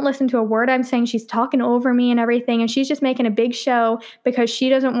 She won't listen to a word I'm saying. She's talking over me and everything. And she's just making a big show because she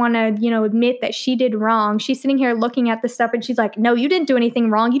doesn't want to, admit that she did wrong. She's sitting here looking at the stuff and she's like, no, you didn't do anything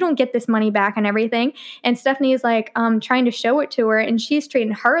wrong. You don't get this money back and everything. And Stephanie is like, trying to show it to her. And she's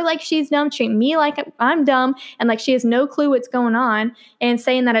treating her like she's dumb, treating me like I'm dumb. And like, she has no clue what's going on, and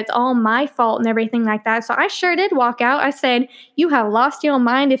saying that it's all my fault and everything like that. So I sure did walk out. I said, you have lost your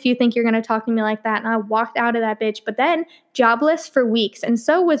mind if you think you're going to talk to me like that. And I walked out of that bitch. But then jobless for weeks. And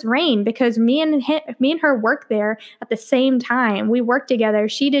so was Rain, because me and her worked there at the same time. We worked together.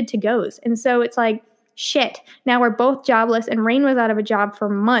 She did to-goes. And so it's like, shit, now we're both jobless, and Rain was out of a job for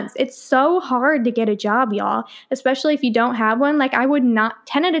months. It's so hard to get a job, y'all, especially if you don't have one. Like, I would not,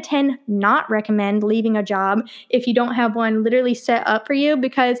 10 out of 10, not recommend leaving a job if you don't have one literally set up for you,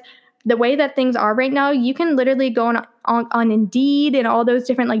 because the way that things are right now, you can literally go on Indeed and all those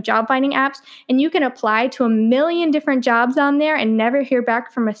different like job finding apps, and you can apply to a million different jobs on there and never hear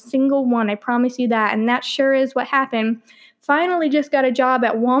back from a single one. I promise you that. And that sure is what happened. finally just got a job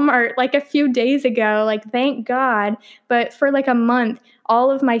at Walmart like a few days ago. Like, thank God. But for like a month,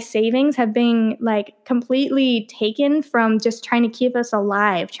 all of my savings have been like completely taken from just trying to keep us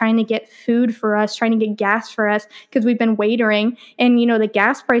alive, trying to get food for us, trying to get gas for us because we've been waitering. And, the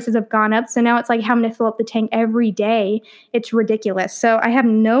gas prices have gone up. So now it's like having to fill up the tank every day. It's ridiculous. So I have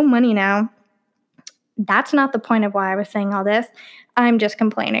no money now. That's not the point of why I was saying all this. I'm just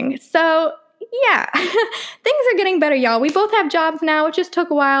complaining. So, yeah, things are getting better, y'all. We both have jobs now. It just took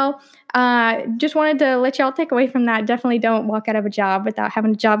a while. Just wanted to let y'all take away from that. Definitely don't walk out of a job without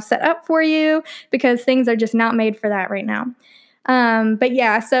having a job set up for you because things are just not made for that right now. But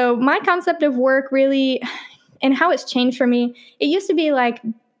yeah, so my concept of work really and how it's changed for me, it used to be like,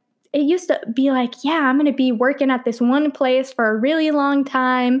 yeah, I'm going to be working at this one place for a really long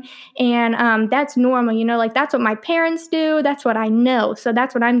time. And that's normal, like that's what my parents do. That's what I know. So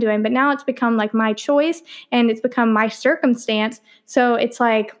that's what I'm doing. But now it's become like my choice and it's become my circumstance. So it's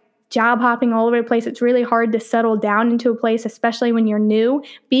like job hopping all over the place. It's really hard to settle down into a place, especially when you're new.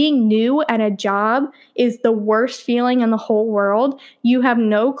 Being new at a job is the worst feeling in the whole world. You have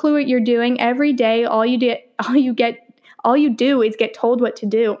no clue what you're doing every day. All you do is get told what to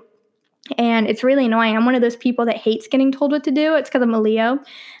do. And it's really annoying. I'm one of those people that hates getting told what to do. It's because I'm a Leo.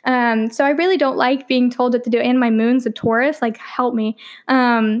 So I really don't like being told what to do. And my moon's a Taurus. Like, help me.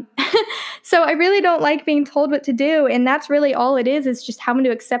 So I really don't like being told what to do. And that's really all it is just having to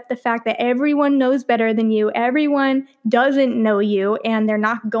accept the fact that everyone knows better than you. Everyone doesn't know you. And they're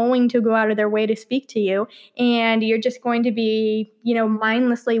not going to go out of their way to speak to you. And you're just going to be,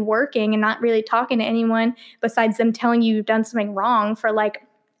 mindlessly working and not really talking to anyone besides them telling you you've done something wrong for like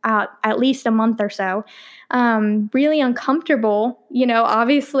at least a month or so. Really uncomfortable.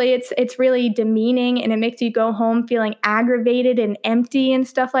 Obviously it's really demeaning and it makes you go home feeling aggravated and empty and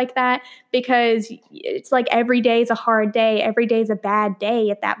stuff like that because it's like every day is a hard day. Every day is a bad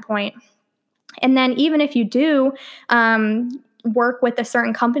day at that point. And then even if you do, work with a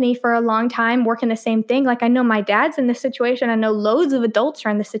certain company for a long time, working the same thing. Like I know my dad's in this situation. I know loads of adults are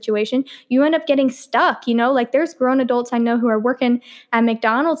in this situation. You end up getting stuck, like there's grown adults I know who are working at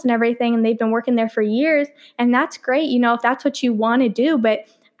McDonald's and everything, and they've been working there for years. And that's great, if that's what you want to do, but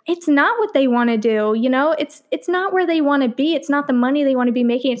it's not what they want to do. It's not where they want to be. It's not the money they want to be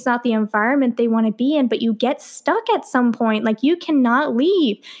making. It's not the environment they want to be in, but you get stuck at some point. Like you cannot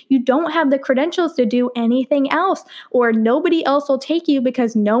leave. You don't have the credentials to do anything else, or nobody else will take you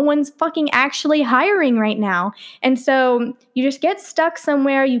because no one's fucking actually hiring right now. And so you just get stuck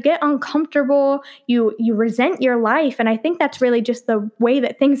somewhere, you get uncomfortable, you resent your life. And I think that's really just the way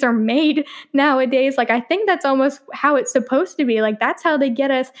that things are made nowadays. Like I think that's almost how it's supposed to be. Like that's how they get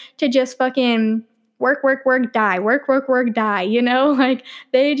us to just fucking work, die, work, die, like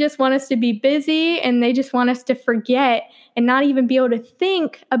they just want us to be busy and they just want us to forget and not even be able to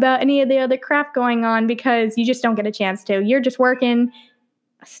think about any of the other crap going on because you just don't get a chance to. You're just working.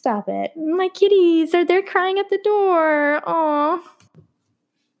 Stop it. My kitties, they're crying at the door. Aw.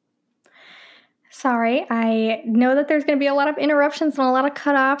 Sorry, I know that there's going to be a lot of interruptions and a lot of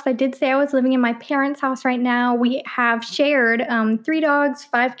cutoffs. I did say I was living in my parents' house right now. We have shared 3 dogs,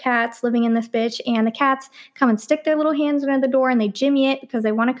 5 cats living in this bitch, and the cats come and stick their little hands under the door and they jimmy it because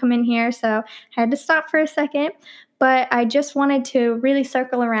they want to come in here. So I had to stop for a second. But I just wanted to really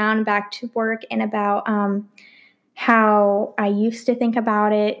circle around back to work and about how I used to think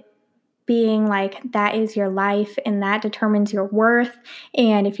about it being like that is your life and that determines your worth.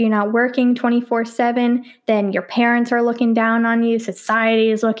 And if you're not working 24/7, then your parents are looking down on you,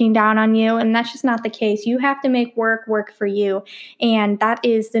 society is looking down on you, and that's just not the case. You have to make work for you. And that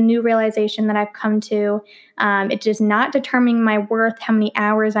is the new realization that I've come to. It does not determine my worth, how many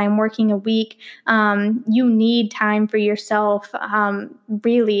hours I'm working a week. You need time for yourself,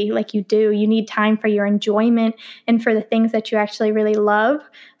 really, like you do. You need time for your enjoyment and for the things that you actually really love.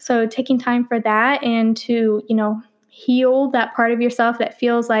 So taking time for that and to, heal that part of yourself that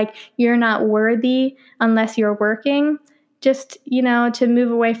feels like you're not worthy unless you're working. Just, to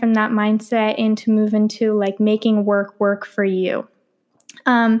move away from that mindset and to move into like making work for you.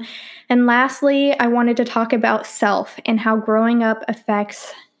 And lastly, I wanted to talk about self and how growing up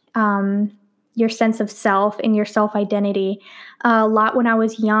affects your sense of self and your self-identity. A lot when I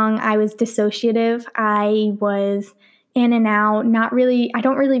was young, I was dissociative. I was in and out, I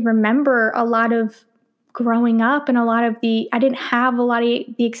don't really remember a lot of growing up and I didn't have a lot of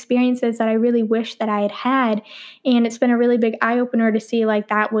the experiences that I really wish that I had had. And it's been a really big eye-opener to see like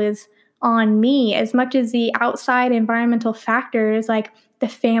that was on me as much as the outside environmental factors like the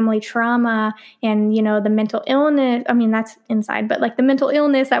family trauma and, you know, the mental illness. I mean, that's inside, but like the mental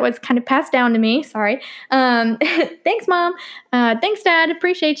illness that was kind of passed down to me. Sorry. Thanks, Mom. Thanks, Dad.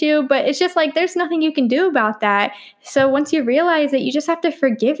 Appreciate you. But it's just like there's nothing you can do about that. So once you realize that, you just have to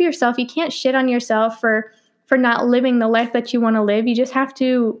forgive yourself. You can't shit on yourself for not living the life that you want to live. You just have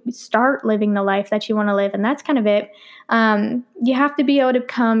to start living the life that you want to live. And that's kind of it. You have to be able to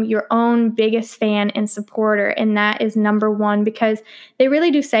become your own biggest fan and supporter. And that is number one, because they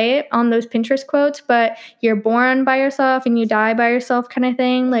really do say it on those Pinterest quotes, but you're born by yourself and you die by yourself kind of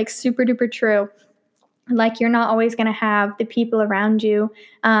thing. Like super duper true. Like you're not always going to have the people around you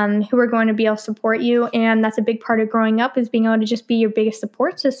who are going to be able to support you. And that's a big part of growing up, is being able to just be your biggest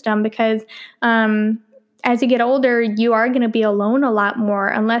support system, because as you get older, you are going to be alone a lot more,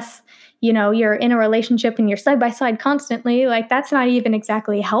 unless, you know, you're in a relationship and you're side by side constantly. Like that's not even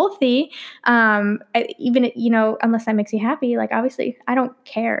exactly healthy. Even, you know, unless that makes you happy, like obviously I don't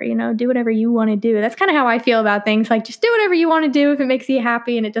care, you know, do whatever you want to do. That's kind of how I feel about things. Like just do whatever you want to do if it makes you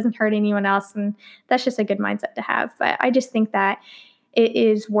happy and it doesn't hurt anyone else. And that's just a good mindset to have. But I just think that it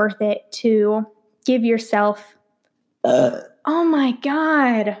is worth it to give yourself, oh my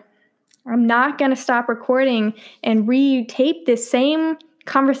God, I'm not going to stop recording and re-tape this same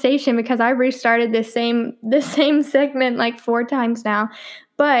conversation because I restarted this same segment like 4 times now.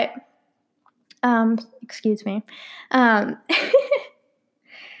 But excuse me.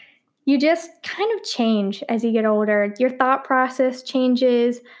 You just kind of change as you get older. Your thought process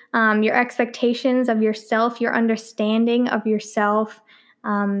changes, your expectations of yourself, your understanding of yourself,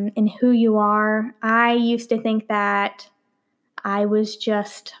 and who you are. I used to think that I was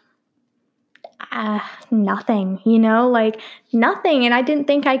just nothing, you know, like nothing. And I didn't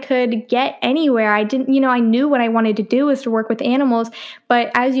think I could get anywhere. I didn't, you know, I knew what I wanted to do was to work with animals.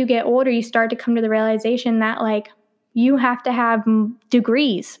 But as you get older, you start to come to the realization that like you have to have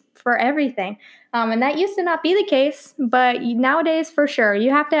degrees for everything. And that used to not be the case, but nowadays for sure, you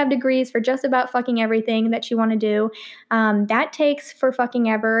have to have degrees for just about fucking everything that you want to do. That takes for fucking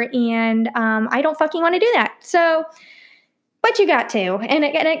ever. And I don't fucking want to do that. So, but you got to, and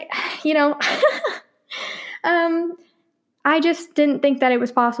it you know, I just didn't think that it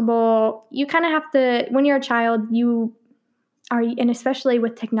was possible. You kind of have to, when you're a child, you are, and especially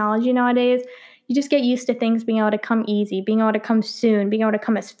with technology nowadays, you just get used to things being able to come easy, being able to come soon, being able to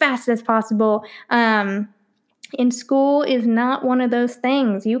come as fast as possible. In school is not one of those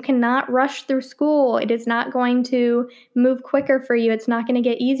things. You cannot rush through school. It is not going to move quicker for you. It's not going to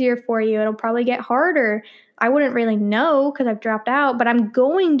get easier for you. It'll probably get harder. I wouldn't really know because I've dropped out, but I'm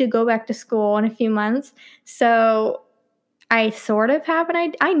going to go back to school in a few months. So I sort of have an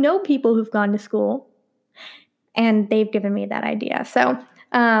idea. I know people who've gone to school and they've given me that idea. So,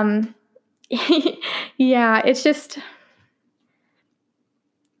 yeah, it's just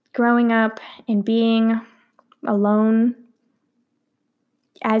growing up and being alone.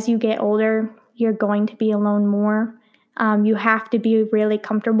 As you get older, you're going to be alone more. You have to be really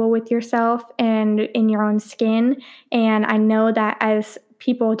comfortable with yourself and in your own skin. And I know that as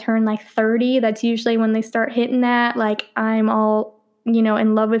people turn like 30, that's usually when they start hitting that, like I'm all, you know,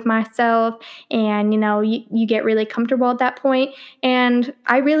 in love with myself, and, you know, you get really comfortable at that point. And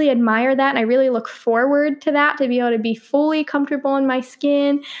I really admire that. And I really look forward to that, to be able to be fully comfortable in my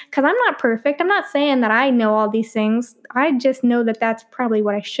skin, because I'm not perfect. I'm not saying that I know all these things. I just know that that's probably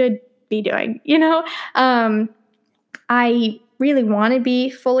what I should be doing, you know? I really want to be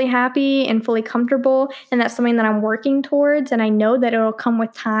fully happy and fully comfortable, and that's something that I'm working towards, and I know that it'll come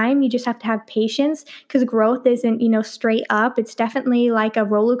with time. You just have to have patience, because growth isn't, you know, straight up. It's definitely like a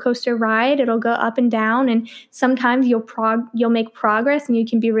roller coaster ride. It'll go up and down, and sometimes you'll make progress and you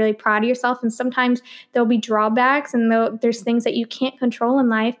can be really proud of yourself, and sometimes there'll be drawbacks, and there's things that you can't control in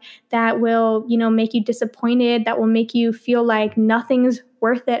life that will, you know, make you disappointed, that will make you feel like nothing's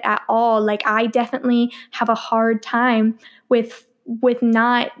worth it at all. Like I definitely have a hard time with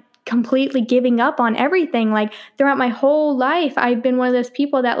not completely giving up on everything. Like throughout my whole life, I've been one of those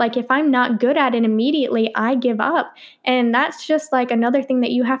people that, like, if I'm not good at it immediately, I give up. And that's just like another thing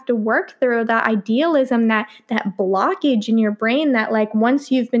that you have to work through, that idealism, that blockage in your brain, that like once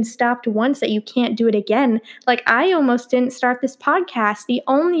you've been stopped once, that you can't do it again. Like I almost didn't start this podcast. The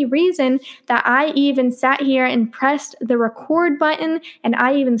only reason that I even sat here and pressed the record button and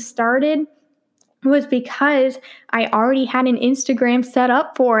I even started was because I already had an Instagram set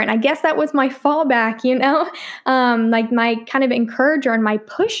up for it. And I guess that was my fallback, like my kind of encourager and my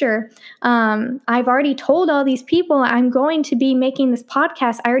pusher. I've already told all these people I'm going to be making this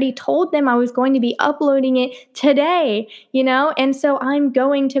podcast. I already told them I was going to be uploading it today, and so I'm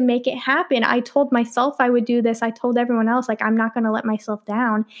going to make it happen. I told myself I would do this. I told everyone else, like, I'm not going to let myself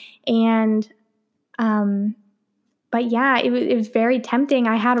down. And, but yeah, it was very tempting.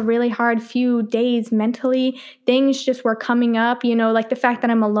 I had a really hard few days mentally. Things just were coming up, like the fact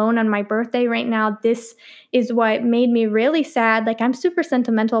that I'm alone on my birthday right now. This is what made me really sad. Like, I'm super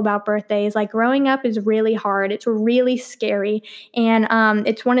sentimental about birthdays. Like, growing up is really hard. It's really scary. And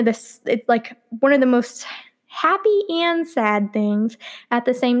it's like one of the most happy and sad things at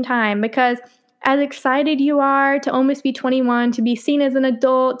the same time, because as excited you are to almost be 21, to be seen as an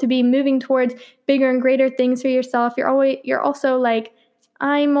adult, to be moving towards bigger and greater things for yourself, you're also like,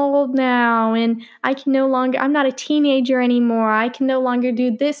 I'm old now and I'm not a teenager anymore. I can no longer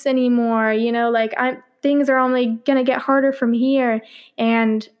do this anymore. Things are only going to get harder from here.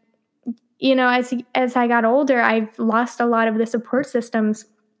 And, as I got older, I've lost a lot of the support systems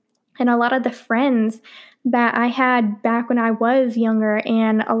and a lot of the friends that I had back when I was younger.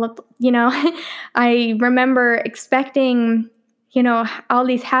 And I remember expecting, all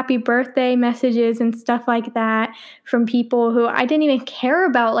these happy birthday messages and stuff like that from people who I didn't even care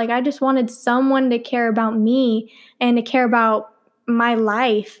about. Like, I just wanted someone to care about me and to care about my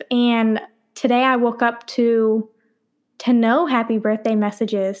life. And today I woke up to no happy birthday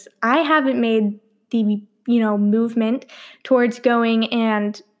messages. I haven't made the, movement towards going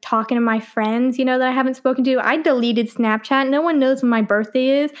and talking to my friends, that I haven't spoken to. I deleted Snapchat. No one knows when my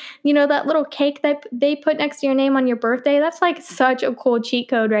birthday is. That little cake that they put next to your name on your birthday, that's like such a cool cheat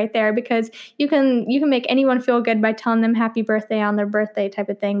code right there, because you can make anyone feel good by telling them happy birthday on their birthday type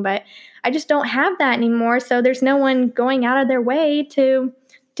of thing. But I just don't have that anymore. So there's no one going out of their way to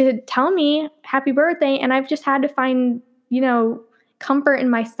tell me happy birthday. And I've just had to find, comfort in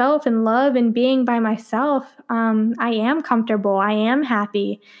myself and love and being by myself. I am comfortable. I am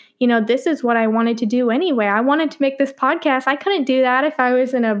happy. This is what I wanted to do anyway. I wanted to make this podcast. I couldn't do that if I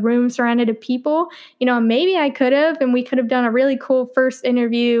was in a room surrounded with people. Maybe I could have, and we could have done a really cool first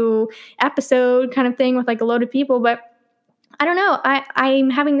interview episode kind of thing with like a load of people. But I don't know. I'm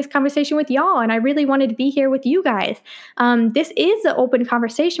having this conversation with y'all, and I really wanted to be here with you guys. This is an open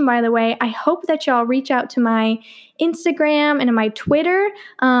conversation, by the way. I hope that y'all reach out to my Instagram and my Twitter.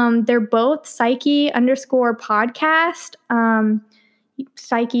 They're both Psyche_podcast.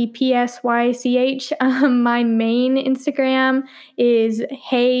 Psyche, P-S-Y-C-H. My main Instagram is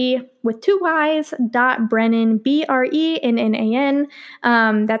hey with 2 Y's .Brennan, BRENNAN.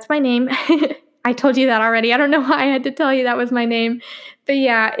 That's my name. I told you that already. I don't know why I had to tell you that was my name. But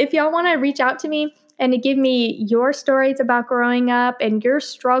yeah, if y'all want to reach out to me and to give me your stories about growing up and your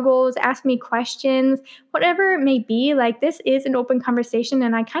struggles, ask me questions, whatever it may be, like, this is an open conversation,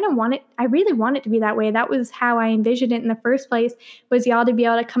 and I really want it to be that way. That was how I envisioned it in the first place, was y'all to be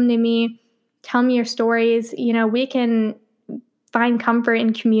able to come to me, tell me your stories. We can find comfort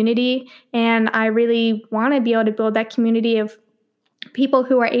in community, and I really want to be able to build that community of people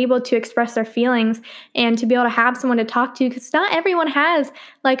who are able to express their feelings and to be able to have someone to talk to, because not everyone has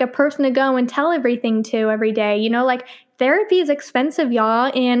like a person to go and tell everything to every day. Like, therapy is expensive,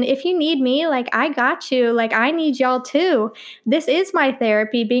 y'all. And if you need me, like, I got you. Like, I need y'all too. This is my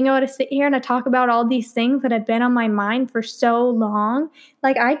therapy, being able to sit here and to talk about all these things that have been on my mind for so long.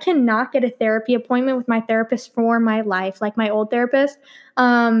 Like, I cannot get a therapy appointment with my therapist for my life, like my old therapist.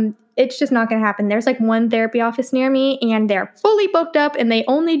 It's just not going to happen. There's like one therapy office near me, and they're fully booked up, and they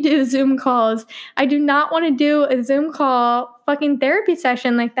only do Zoom calls. I do not want to do a Zoom call fucking therapy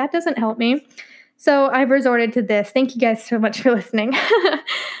session. Like, that doesn't help me. So I've resorted to this. Thank you guys so much for listening.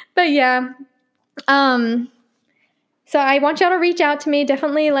 But yeah, so I want y'all to reach out to me.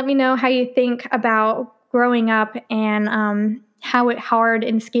 Definitely let me know how you think about growing up, and how hard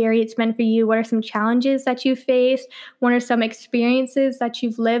and scary it's been for you. What are some challenges that you faced? What are some experiences that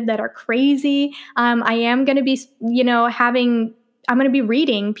you've lived that are crazy? I am going to be, I'm going to be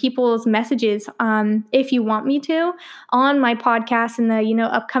reading people's messages, if you want me to, on my podcast in the,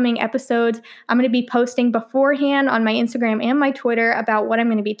 upcoming episodes. I'm going to be posting beforehand on my Instagram and my Twitter about what I'm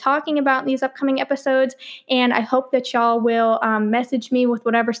going to be talking about in these upcoming episodes. And I hope that y'all will message me with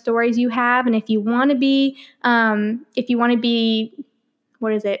whatever stories you have. And if you want to be,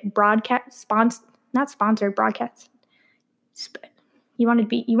 what is it? Not sponsored, broadcast. You want to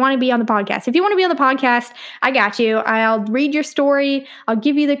be on the podcast. If you want to be on the podcast, I got you. I'll read your story. I'll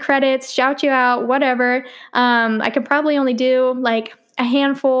give you the credits, shout you out, whatever. I could probably only do like a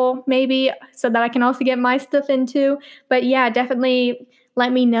handful maybe so that I can also get my stuff into. But yeah, definitely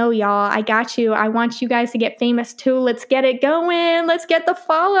let me know, y'all. I got you. I want you guys to get famous too. Let's get it going. Let's get the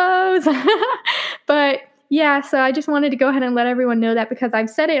follows. But yeah, so I just wanted to go ahead and let everyone know that because I've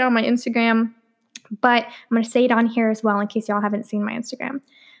said it on my Instagram, but I'm going to say it on here as well in case y'all haven't seen my Instagram.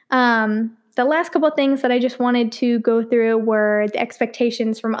 The last couple of things that I just wanted to go through were the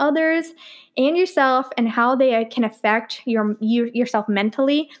expectations from others and yourself and how they can affect yourself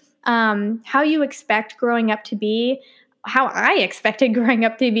mentally, how you expect growing up to be. How I expected growing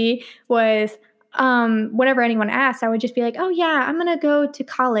up to be was whenever anyone asked, I would just be like, oh, yeah, I'm going to go to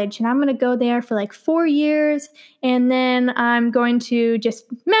college and I'm going to go there for like 4 years. And then I'm going to just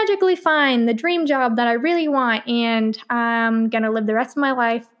magically find the dream job that I really want. And I'm going to live the rest of my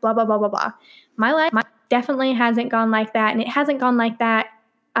life, blah, blah, blah, blah, blah. My life definitely hasn't gone like that. And it hasn't gone like that.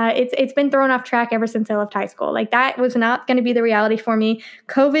 It's been thrown off track ever since I left high school. Like that was not going to be the reality for me.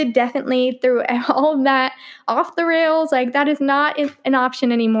 COVID definitely threw all of that off the rails. Like that is not an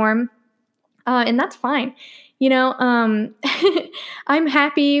option anymore. And that's fine. I'm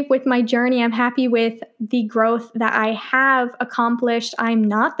happy with my journey. I'm happy with the growth that I have accomplished. I'm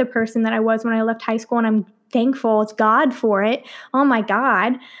not the person that I was when I left high school, and I'm thankful. It's God for it. Oh my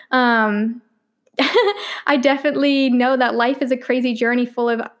God. I definitely know that life is a crazy journey full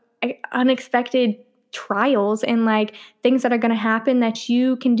of unexpected trials and like things that are going to happen that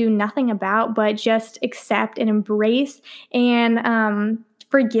you can do nothing about, but just accept and embrace and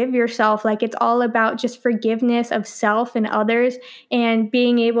forgive yourself. Like it's all about just forgiveness of self and others and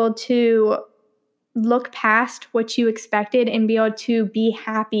being able to look past what you expected and be able to be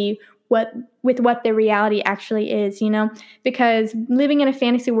happy with what the reality actually is, because living in a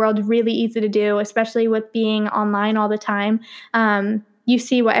fantasy world is really easy to do, especially with being online all the time. You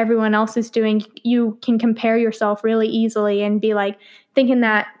see what everyone else is doing. You can compare yourself really easily and be like thinking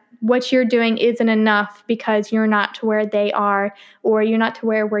that what you're doing isn't enough because you're not to where they are, or you're not to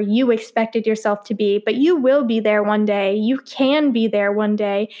where you expected yourself to be. But you will be there one day. You can be there one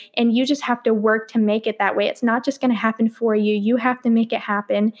day, and you just have to work to make it that way. It's not just going to happen for you. You have to make it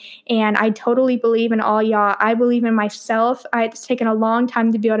happen. And I totally believe in all y'all. I believe in myself. It's taken a long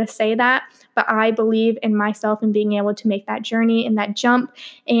time to be able to say that, but I believe in myself and being able to make that journey and that jump.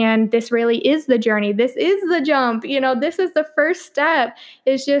 And this really is the journey. This is the jump. This is the first step.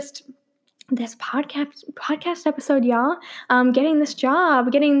 It's just this podcast episode, y'all. Getting this job,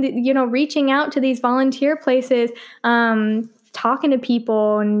 reaching out to these volunteer places, talking to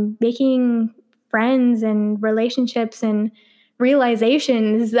people and making friends and relationships and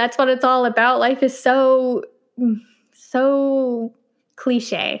realizations. That's what it's all about. Life is so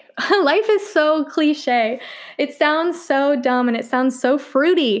cliche. Life is so cliche. It sounds so dumb and it sounds so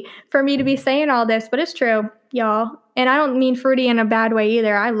fruity for me to be saying all this, but it's true, y'all. And I don't mean fruity in a bad way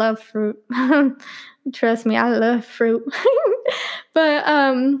either. I love fruit. Trust me, I love fruit. But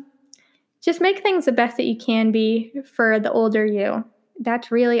just make things the best that you can be for the older you.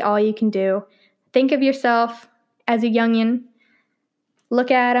 That's really all you can do. Think of yourself as a youngin'.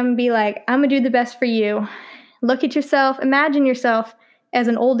 Look at them and be like, I'm going to do the best for you. Look at yourself. Imagine yourself as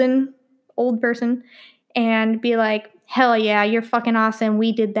an old person and be like, hell yeah, you're fucking awesome.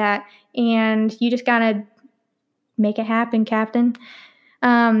 We did that. And you just gotta make it happen, Captain.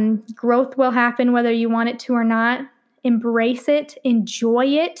 Growth will happen whether you want it to or not. Embrace it. Enjoy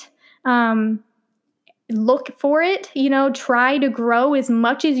it. Look for it. Try to grow as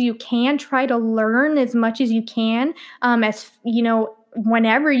much as you can. Try to learn as much as you can.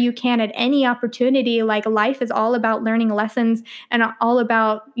 Whenever you can, at any opportunity. Like life is all about learning lessons and all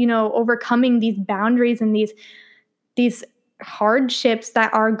about, overcoming these boundaries and these hardships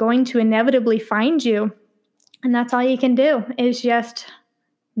that are going to inevitably find you. And that's all you can do is just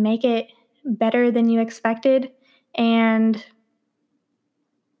make it better than you expected and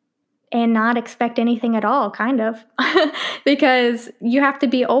not expect anything at all, kind of, because you have to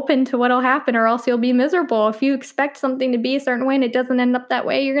be open to what'll happen or else you'll be miserable. If you expect something to be a certain way and it doesn't end up that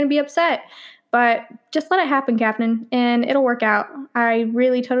way, you're going to be upset. But just let it happen, Captain, and it'll work out. I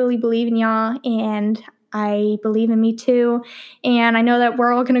really totally believe in y'all, and I believe in me too. And I know that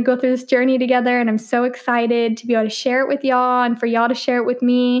we're all going to go through this journey together, and I'm so excited to be able to share it with y'all and for y'all to share it with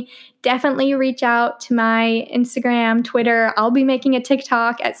me. Definitely reach out to my Instagram, Twitter. I'll be making a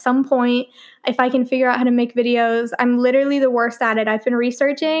TikTok at some point if I can figure out how to make videos. I'm literally the worst at it. I've been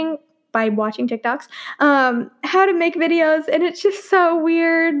researching by watching TikToks, how to make videos, and it's just so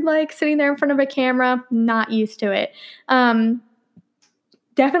weird, like sitting there in front of a camera, not used to it.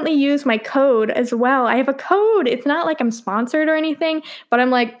 Definitely use my code as well. I have a code. It's not like I'm sponsored or anything, but I'm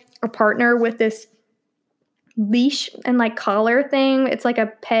like a partner with this leash and like collar thing. It's like a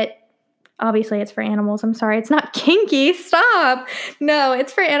pet. Obviously, it's for animals. I'm sorry. It's not kinky. Stop. No,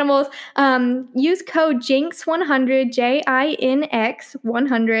 it's for animals. Use code JINX100, JINX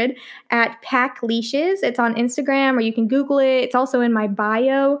 100 at Pack Leashes. It's on Instagram, or you can Google it. It's also in my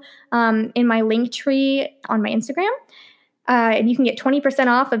bio, in my link tree on my Instagram. And you can get 20%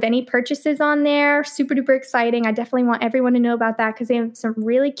 off of any purchases on there. Super duper exciting. I definitely want everyone to know about that because they have some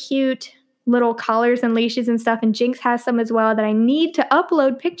really cute little collars and leashes and stuff. And Jinx has some as well that I need to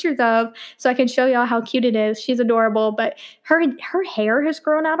upload pictures of so I can show y'all how cute it is. She's adorable, but her hair has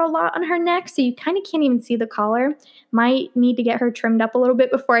grown out a lot on her neck, so you kind of can't even see the collar. Might need to get her trimmed up a little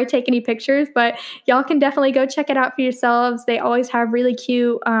bit before I take any pictures, but y'all can definitely go check it out for yourselves. They always have really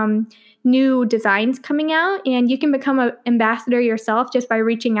cute new designs coming out, and you can become an ambassador yourself just by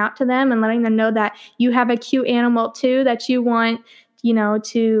reaching out to them and letting them know that you have a cute animal too that you want,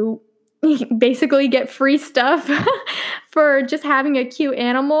 to basically get free stuff for just having a cute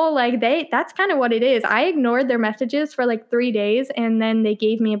animal. That's kind of what it is. I ignored their messages for like 3 days, and then they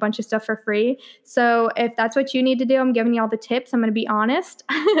gave me a bunch of stuff for free. So if that's what you need to do, I'm giving you all the tips. I'm going to be honest.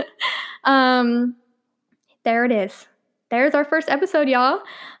 There it is. There's our first episode, y'all.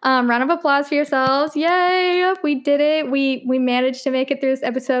 Round of applause for yourselves. Yay! We did it. We managed to make it through this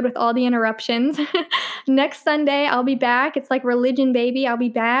episode with all the interruptions. Next Sunday, I'll be back. It's like religion, baby. I'll be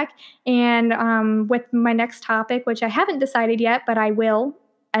back. And with my next topic, which I haven't decided yet, but I will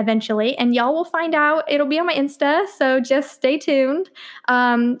eventually. And y'all will find out. It'll be on my Insta, so just stay tuned.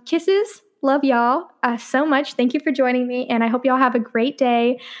 Kisses. Love y'all so much. Thank you for joining me, and I hope y'all have a great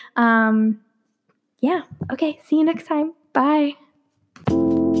day. Yeah. Okay. See you next time. Bye.